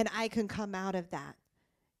 And I can come out of that.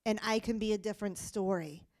 And I can be a different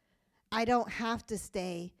story. I don't have to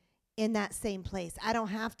stay in that same place. I don't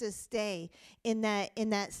have to stay in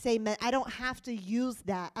that same, I don't have to use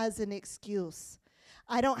that as an excuse.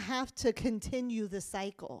 I don't have to continue the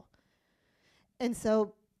cycle. And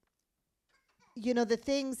so, the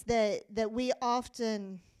things that we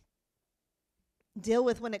often deal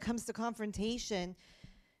with when it comes to confrontation,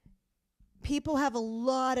 people have a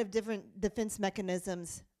lot of different defense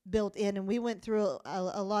mechanisms built in, and we went through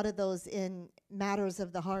a lot of those in matters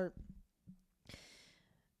of the heart.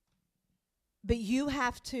 But you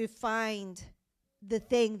have to find the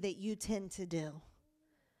thing that you tend to do,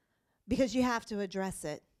 because you have to address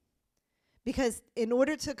it. Because in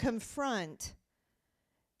order to confront,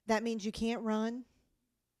 that means you can't run.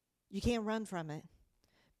 You can't run from it.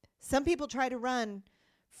 Some people try to run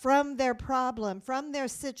from their problem, from their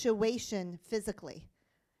situation physically.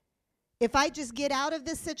 If I just get out of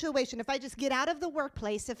this situation, if I just get out of the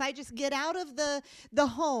workplace, if I just get out of the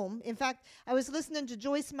home. In fact, I was listening to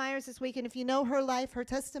Joyce Myers this week, and if you know her life, her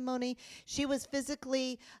testimony, she was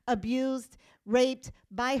physically abused, raped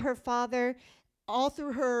by her father all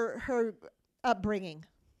through her upbringing,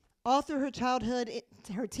 all through her childhood,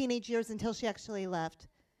 her teenage years, until she actually left.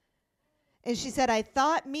 And she said, I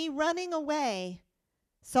thought me running away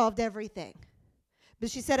solved everything. But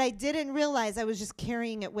she said, I didn't realize I was just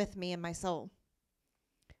carrying it with me in my soul.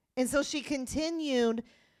 And so she continued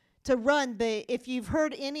to run. But if you've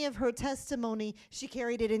heard any of her testimony, she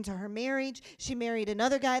carried it into her marriage. She married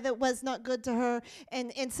another guy that was not good to her.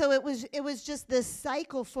 And so it was just this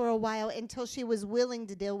cycle for a while, until she was willing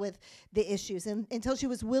to deal with the issues, and until she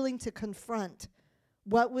was willing to confront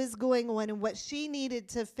what was going on and what she needed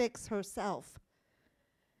to fix herself.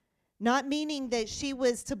 Not meaning that she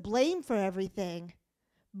was to blame for everything,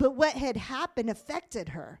 but what had happened affected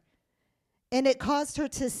her. And it caused her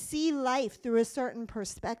to see life through a certain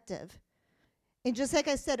perspective. And just like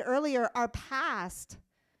I said earlier, our past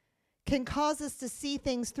can cause us to see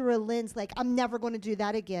things through a lens like, I'm never going to do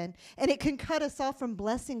that again. And it can cut us off from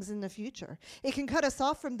blessings in the future. It can cut us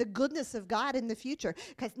off from the goodness of God in the future.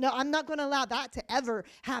 Because, no, I'm not going to allow that to ever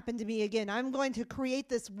happen to me again. I'm going to create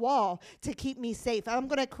this wall to keep me safe. I'm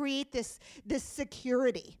going to create this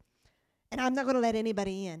security. And I'm not going to let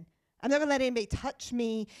anybody in. I'm not going to let anybody touch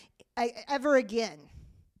me ever again.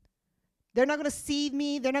 They're not going to see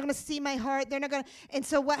me. They're not going to see my heart. They're not going to. And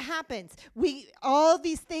so what happens? All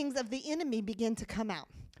these things of the enemy begin to come out.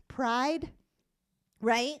 Pride,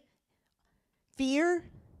 right? Fear.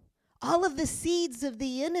 All of the seeds of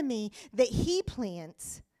the enemy that he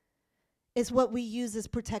plants is what we use as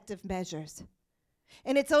protective measures.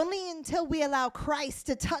 And it's only until we allow Christ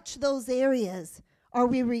to touch those areas are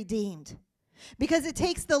we redeemed. Because it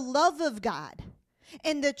takes the love of God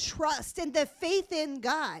and the trust and the faith in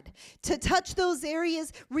God to touch those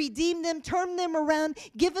areas, redeem them, turn them around,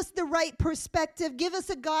 give us the right perspective, give us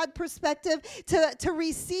a God perspective to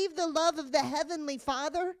receive the love of the Heavenly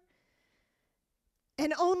Father.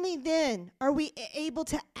 And only then are we able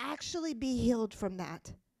to actually be healed from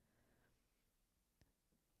that.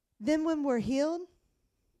 Then when we're healed,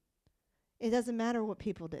 it doesn't matter what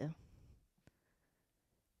people do.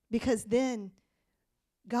 Because then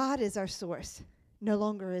God is our source. No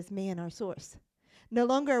longer is man our source. No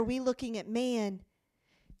longer are we looking at man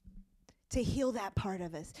to heal that part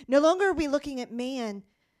of us. No longer are we looking at man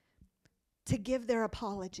to give their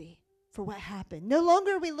apology for what happened. No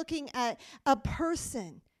longer are we looking at a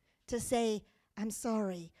person to say, I'm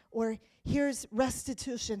sorry, or here's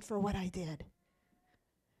restitution for what I did.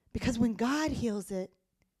 Because when God heals it,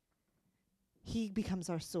 he becomes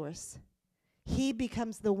our source. He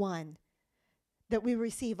becomes the one that we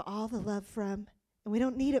receive all the love from, and we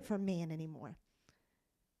don't need it from man anymore.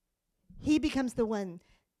 He becomes the one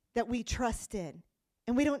that we trust in,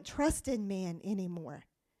 and we don't trust in man anymore.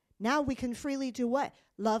 Now we can freely do what?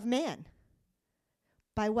 Love man.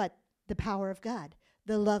 By what? The power of God,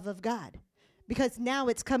 the love of God. Because now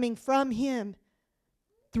it's coming from him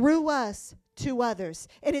through us to others,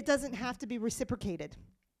 and it doesn't have to be reciprocated.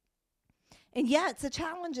 And yeah, it's a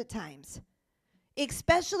challenge at times.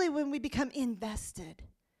 especially when we become invested,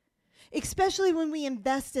 especially when we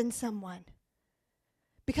invest in someone,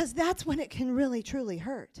 because that's when it can really, truly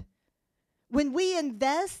hurt. When we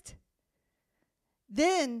invest,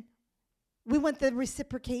 then we want the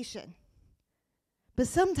reciprocation. But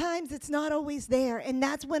sometimes it's not always there, and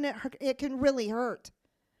that's when it can really hurt.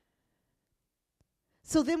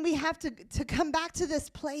 So then we have to come back to this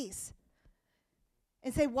place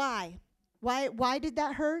and say, why? Why did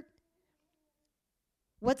that hurt?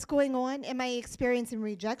 What's going on? Am I experiencing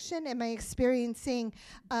rejection? Am I experiencing,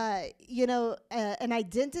 an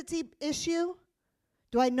identity issue?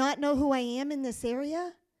 Do I not know who I am in this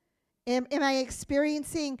area? Am I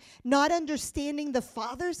experiencing not understanding the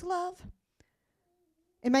Father's love?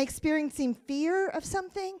 Am I experiencing fear of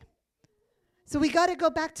something? So we got to go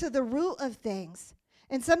back to the root of things.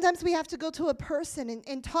 And sometimes we have to go to a person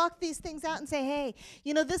and talk these things out and say, hey,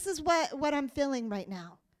 this is what I'm feeling right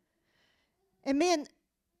now. And man,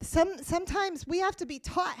 sometimes we have to be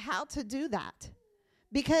taught how to do that.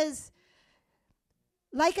 Because,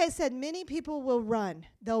 like I said, many people will run.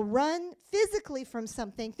 They'll run physically from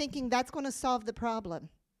something thinking that's going to solve the problem.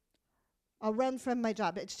 I'll run from my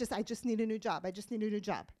job. It's just, I just need a new job. I just need a new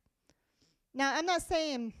job. Now, I'm not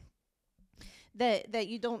saying that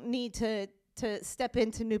you don't need to step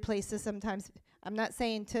into new places sometimes. I'm not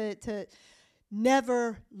saying to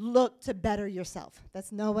never look to better yourself.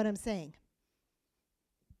 That's not what I'm saying.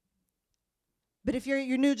 But if you're at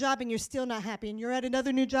your new job and you're still not happy, and you're at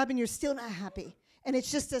another new job and you're still not happy, and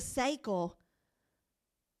it's just a cycle,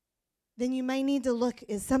 then you might need to look,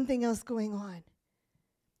 is something else going on?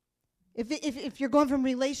 If you're going from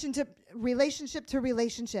relationship to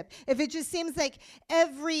relationship, if it just seems like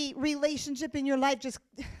every relationship in your life just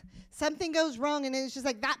something goes wrong, and it's just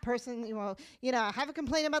like that person, I have a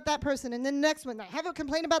complaint about that person, and then the next one, I have a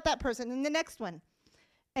complaint about that person, and the next one,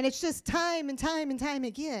 and it's just time and time and time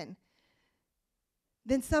again,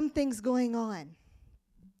 then something's going on.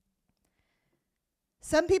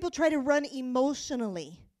 Some people try to run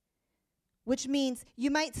emotionally, which means you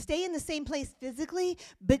might stay in the same place physically,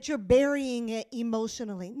 but you're burying it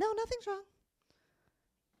emotionally. No, nothing's wrong.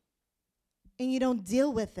 And you don't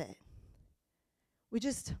deal with it. We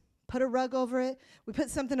just put a rug over it, we put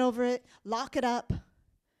something over it, lock it up,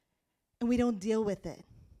 and we don't deal with it.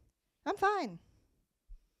 I'm fine.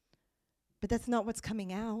 But that's not what's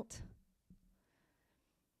coming out.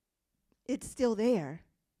 It's still there.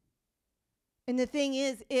 And the thing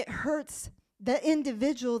is, it hurts the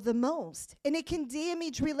individual the most. And it can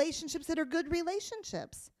damage relationships that are good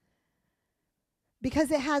relationships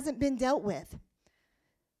because it hasn't been dealt with.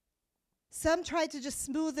 Some try to just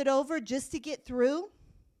smooth it over just to get through,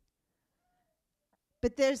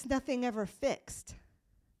 but there's nothing ever fixed.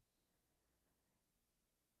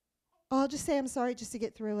 I'll just say I'm sorry just to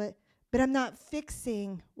get through it, but I'm not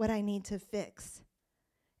fixing what I need to fix.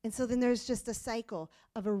 And so then there's just a cycle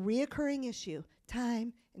of a reoccurring issue,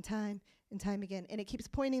 time and time and time again. And it keeps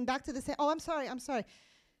pointing back to the same, I'm sorry.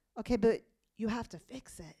 Okay, but you have to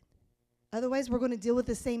fix it. Otherwise, we're going to deal with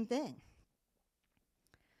the same thing.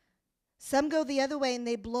 Some go the other way and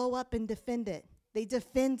they blow up and defend it. They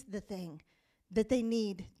defend the thing that they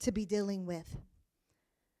need to be dealing with.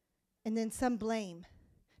 And then some blame.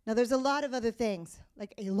 Now, there's a lot of other things,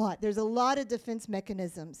 like a lot. There's a lot of defense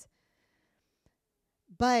mechanisms.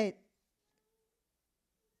 But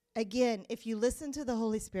again, if you listen to the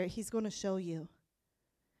Holy Spirit, He's going to show you.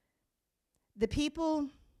 The people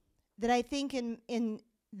that I think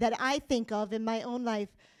that I think of in my own life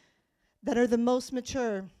that are the most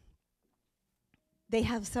mature, they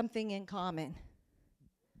have something in common.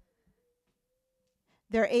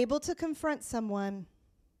 They're able to confront someone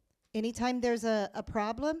anytime there's a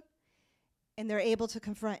problem, and they're able to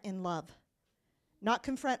confront in love. Not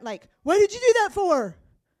confront like, what did you do that for?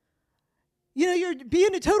 You're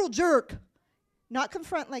being a total jerk. Not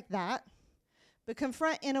confront like that, but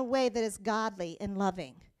confront in a way that is godly and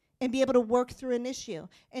loving, and be able to work through an issue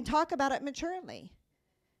and talk about it maturely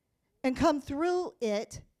and come through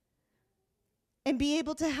it and be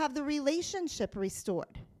able to have the relationship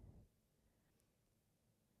restored.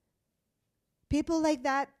 People like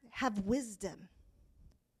that have wisdom.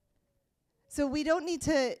 So we don't need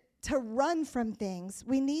to run from things.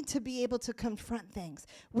 We need to be able to confront things.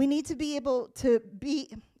 We need to be able to be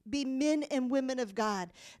men and women of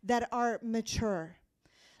God that are mature.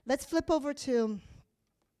 Let's flip over to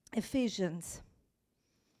Ephesians.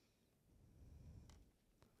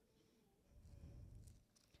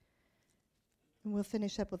 And we'll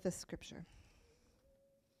finish up with this scripture.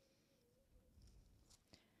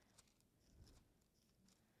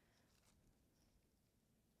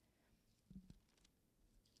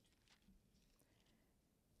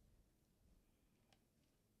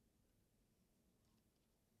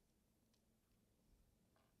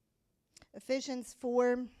 Ephesians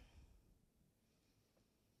 4:11.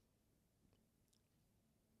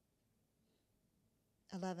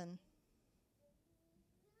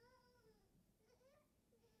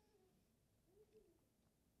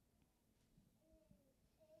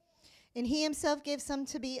 And he himself gave some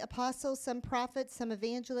to be apostles, some prophets, some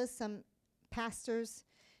evangelists, some pastors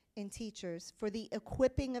and teachers, for the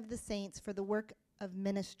equipping of the saints, for the work of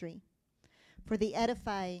ministry, for the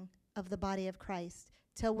edifying of the body of Christ,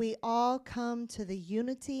 till we all come to the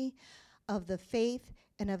unity of the faith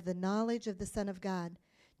and of the knowledge of the Son of God,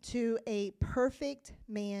 to a perfect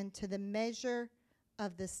man, to the measure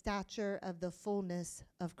of the stature of the fullness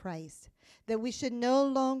of Christ, that we should no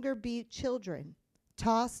longer be children,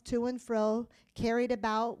 tossed to and fro, carried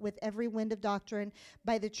about with every wind of doctrine,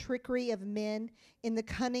 by the trickery of men, in the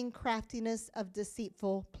cunning craftiness of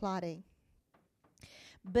deceitful plotting.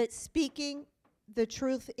 But speaking the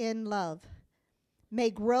truth in love, may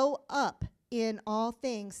grow up in all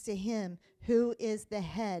things to him who is the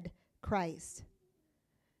head, Christ.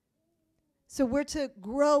 So we're to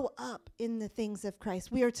grow up in the things of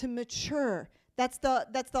Christ. We are to mature. That's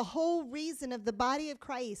the whole reason of the body of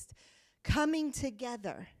Christ coming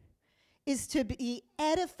together, is to be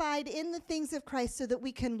edified in the things of Christ so that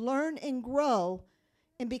we can learn and grow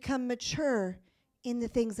and become mature in the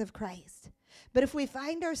things of Christ. But if we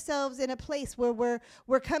find ourselves in a place where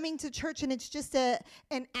we're coming to church and it's just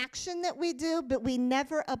an action that we do, but we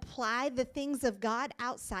never apply the things of God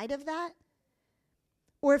outside of that,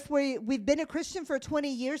 or if we've been a Christian for 20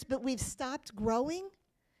 years, but we've stopped growing,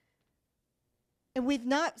 and we've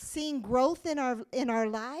not seen growth in our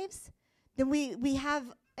lives, then we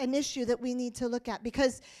have an issue that we need to look at,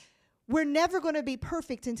 because we're never going to be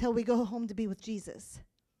perfect until we go home to be with Jesus.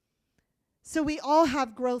 So we all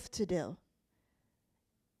have growth to do,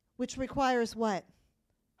 which requires what?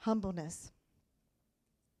 Humbleness.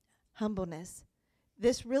 Humbleness.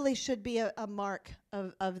 This really should be a mark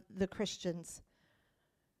of the Christians.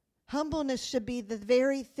 Humbleness should be the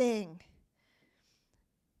very thing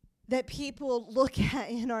that people look at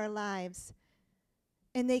in our lives,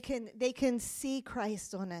 and they can see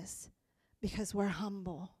Christ on us because we're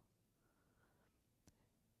humble.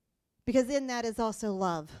 Because in that is also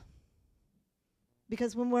love.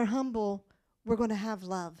 Because when we're humble, we're going to have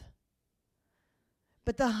love.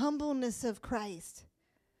 But the humbleness of Christ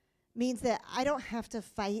means that I don't have to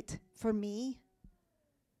fight for me.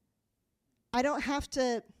 I don't have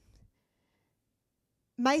to.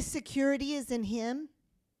 My security is in him.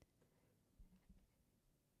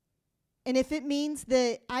 And if it means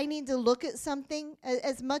that I need to look at something,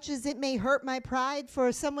 as much as it may hurt my pride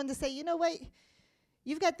for someone to say, you know what,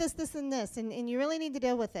 you've got this, this, and this, and you really need to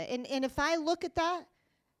deal with it. And if I look at that,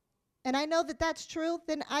 and I know that that's true,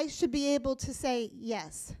 then I should be able to say,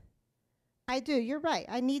 yes, I do. You're right.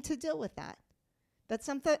 I need to deal with that. That's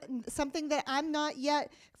something that I'm not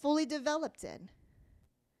yet fully developed in.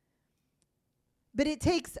 But it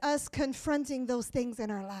takes us confronting those things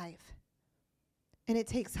in our life. And it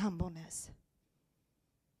takes humbleness.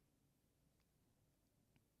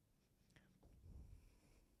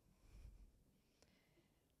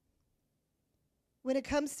 When it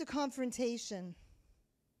comes to confrontation,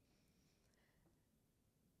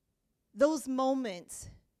 those moments,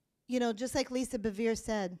 just like Lisa Bevere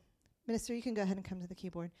said, Minister, you can go ahead and come to the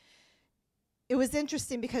keyboard. It was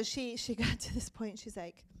interesting because she got to this point, she's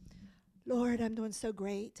like, Lord, I'm doing so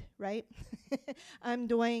great, right? I'm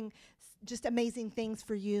doing just amazing things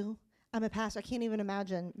for you. I'm a pastor. I can't even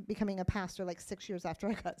imagine becoming a pastor like 6 years after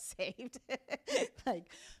I got saved.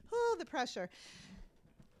 The pressure.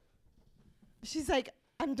 She's like,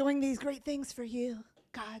 I'm doing these great things for you.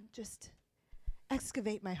 God, just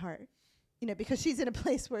excavate my heart. Because she's in a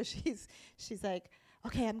place where she's like,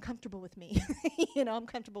 okay, I'm comfortable with me. I'm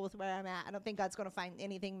comfortable with where I'm at. I don't think God's going to find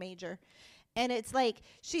anything major. And it's like,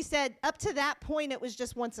 she said, up to that point, it was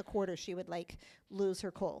just once a quarter she would lose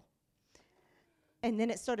her coal. And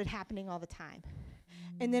then it started happening all the time.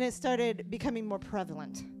 And then it started becoming more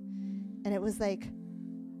prevalent. And it was like,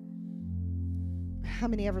 how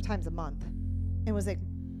many ever times a month? It was like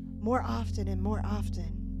more often and more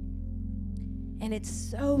often. And it's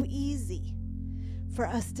so easy for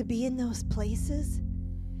us to be in those places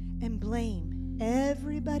and blame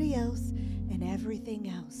everybody else and everything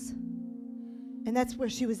else. And that's where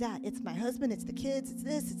she was at. It's my husband, it's the kids, it's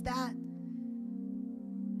this, it's that.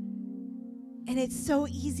 And it's so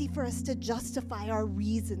easy for us to justify our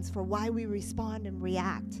reasons for why we respond and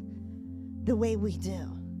react the way we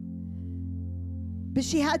do. But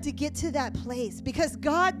she had to get to that place, because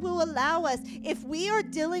God will allow us, if we are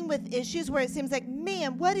dealing with issues where it seems like,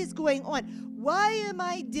 man, what is going on? Why am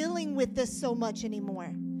I dealing with this so much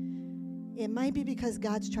anymore? it might be because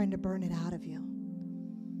God's trying to burn it out of you.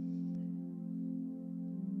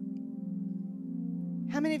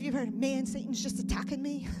 How many of you have heard, man, Satan's just attacking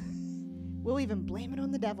me? We'll even blame it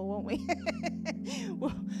on the devil, won't we?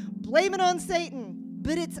 We'll blame it on Satan.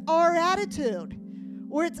 But it's our attitude,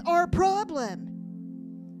 or it's our problem.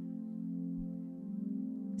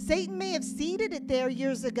 Satan may have seeded it there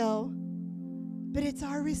years ago, but it's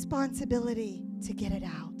our responsibility to get it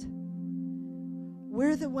out.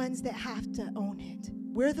 We're the ones that have to own it.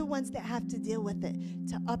 We're the ones that have to deal with it,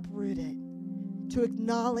 to uproot it, to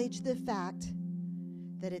acknowledge the fact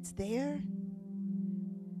that it's there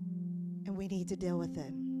and we need to deal with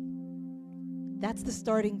it. That's the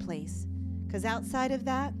starting place. Because outside of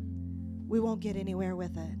that, we won't get anywhere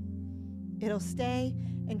with it. It'll stay,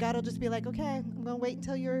 and God will just be like, okay, I'm going to wait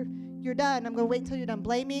until you're done. I'm going to wait until you're done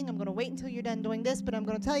blaming. I'm going to wait until you're done doing this, but I'm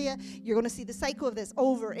going to tell you, you're going to see the cycle of this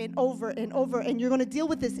over and over and over, and you're going to deal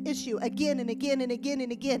with this issue again and again and again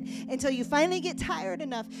and again until you finally get tired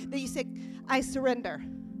enough that you say, I surrender.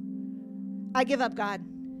 I give up, God.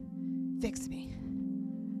 Fix me.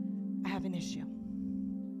 I have an issue.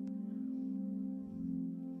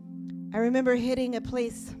 I remember hitting a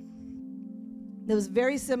place that was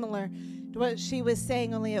very similar to what she was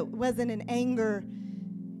saying, only it wasn't an anger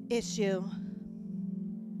issue.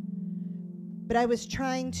 But I was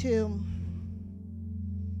trying to,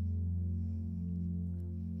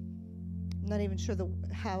 I'm not even sure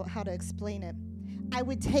how to explain it. I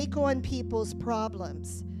would take on people's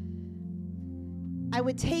problems. I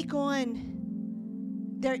would take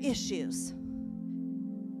on their issues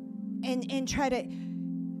and try to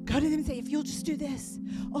go to them and say, if you'll just do this,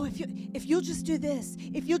 oh, if you'll just do this,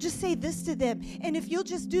 if you'll just say this to them, and if you'll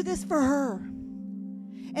just do this for her.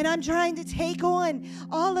 And I'm trying to take on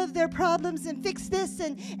all of their problems and fix this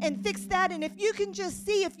and fix that. And if you can just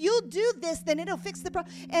see, if you'll do this, then it'll fix the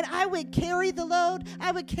problem. And I would carry the load.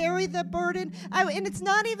 I would carry the burden. And it's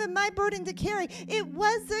not even my burden to carry. It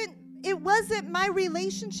wasn't my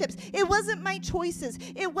relationships. It wasn't my choices.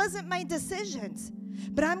 It wasn't my decisions.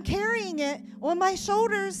 But I'm carrying it on my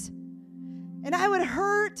shoulders. And I would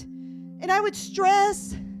hurt. And I would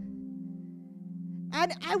stress.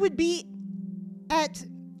 And I would be at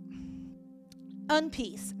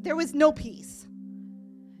unpeace. There was no peace.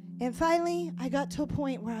 And finally, I got to a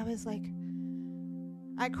point where I was like,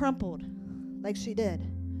 I crumpled like she did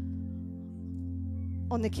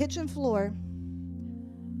on the kitchen floor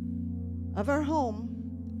of our home,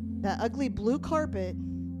 that ugly blue carpet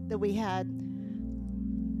that we had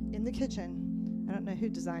in the kitchen. I don't know who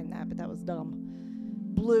designed that, but that was dumb.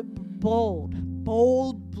 Blue,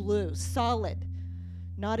 bold blue, solid,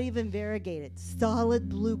 not even variegated, solid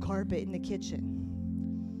blue carpet in the kitchen.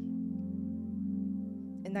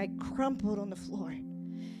 And I crumpled on the floor.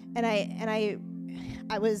 And I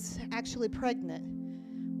was actually pregnant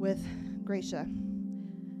with Gracia.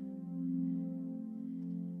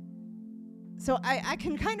 So I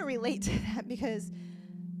can kind of relate to that because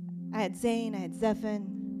I had Zane, I had Zephan,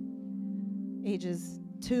 ages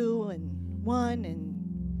 2 and 1,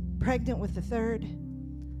 and pregnant with the third.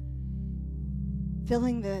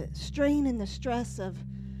 Feeling the strain and the stress of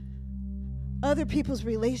other people's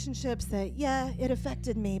relationships that, yeah, it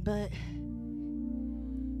affected me, but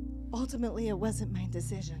ultimately it wasn't my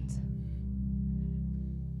decisions.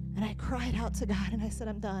 And I cried out to God and I said,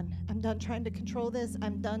 I'm done. I'm done trying to control this.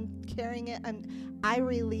 I'm done carrying it. I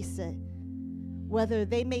release it. Whether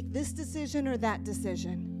they make this decision or that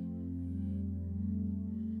decision,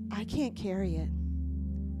 I can't carry it.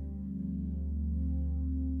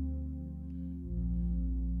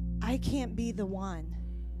 I can't be the one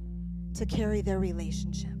to carry their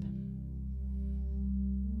relationship.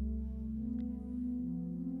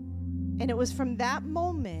 And it was from that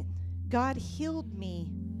moment God healed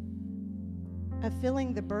me of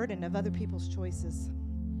feeling the burden of other people's choices.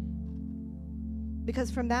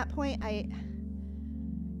 Because from that point,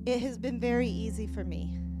 it has been very easy for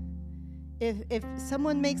me. If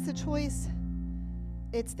someone makes a choice,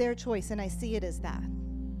 it's their choice, and I see it as that.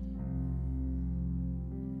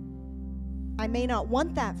 I may not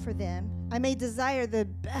want that for them. I may desire the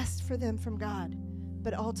best for them from God.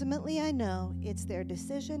 But ultimately, I know it's their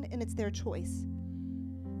decision and it's their choice.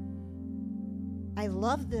 I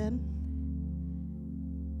love them,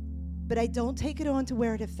 but I don't take it on to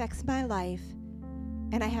where it affects my life,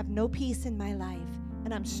 and I have no peace in my life,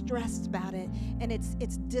 and I'm stressed about it, and it's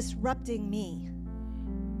disrupting me.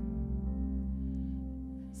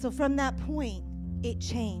 So from that point, it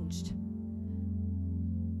changed.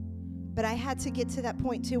 But I had to get to that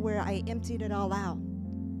point, too, where I emptied it all out.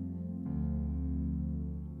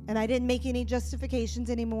 And I didn't make any justifications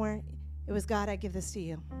anymore. It was, God, I give this to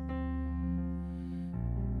you.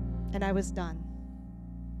 and I was done.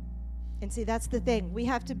 And see, that's the thing. We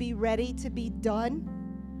have to be ready to be done,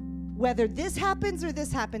 whether this happens or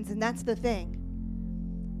this happens, and that's the thing.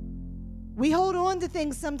 We hold on to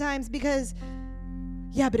things sometimes because,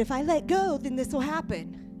 yeah, but if I let go, then this will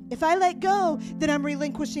happen. If I let go, then I'm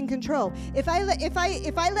relinquishing control. If I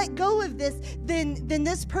let go of this, then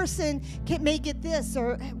this person may get this,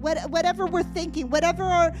 or whatever we're thinking, whatever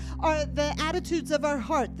are the attitudes of our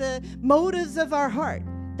heart, the motives of our heart.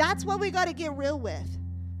 That's what we got to get real with.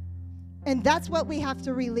 And that's what we have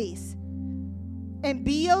to release. And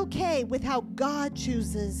be okay with how God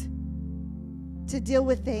chooses to deal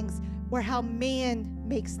with things, or how man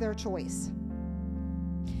makes their choice.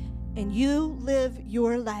 And you live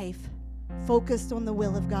your life focused on the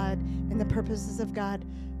will of God and the purposes of God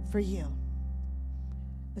for you.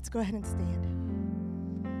 Let's go ahead and stand.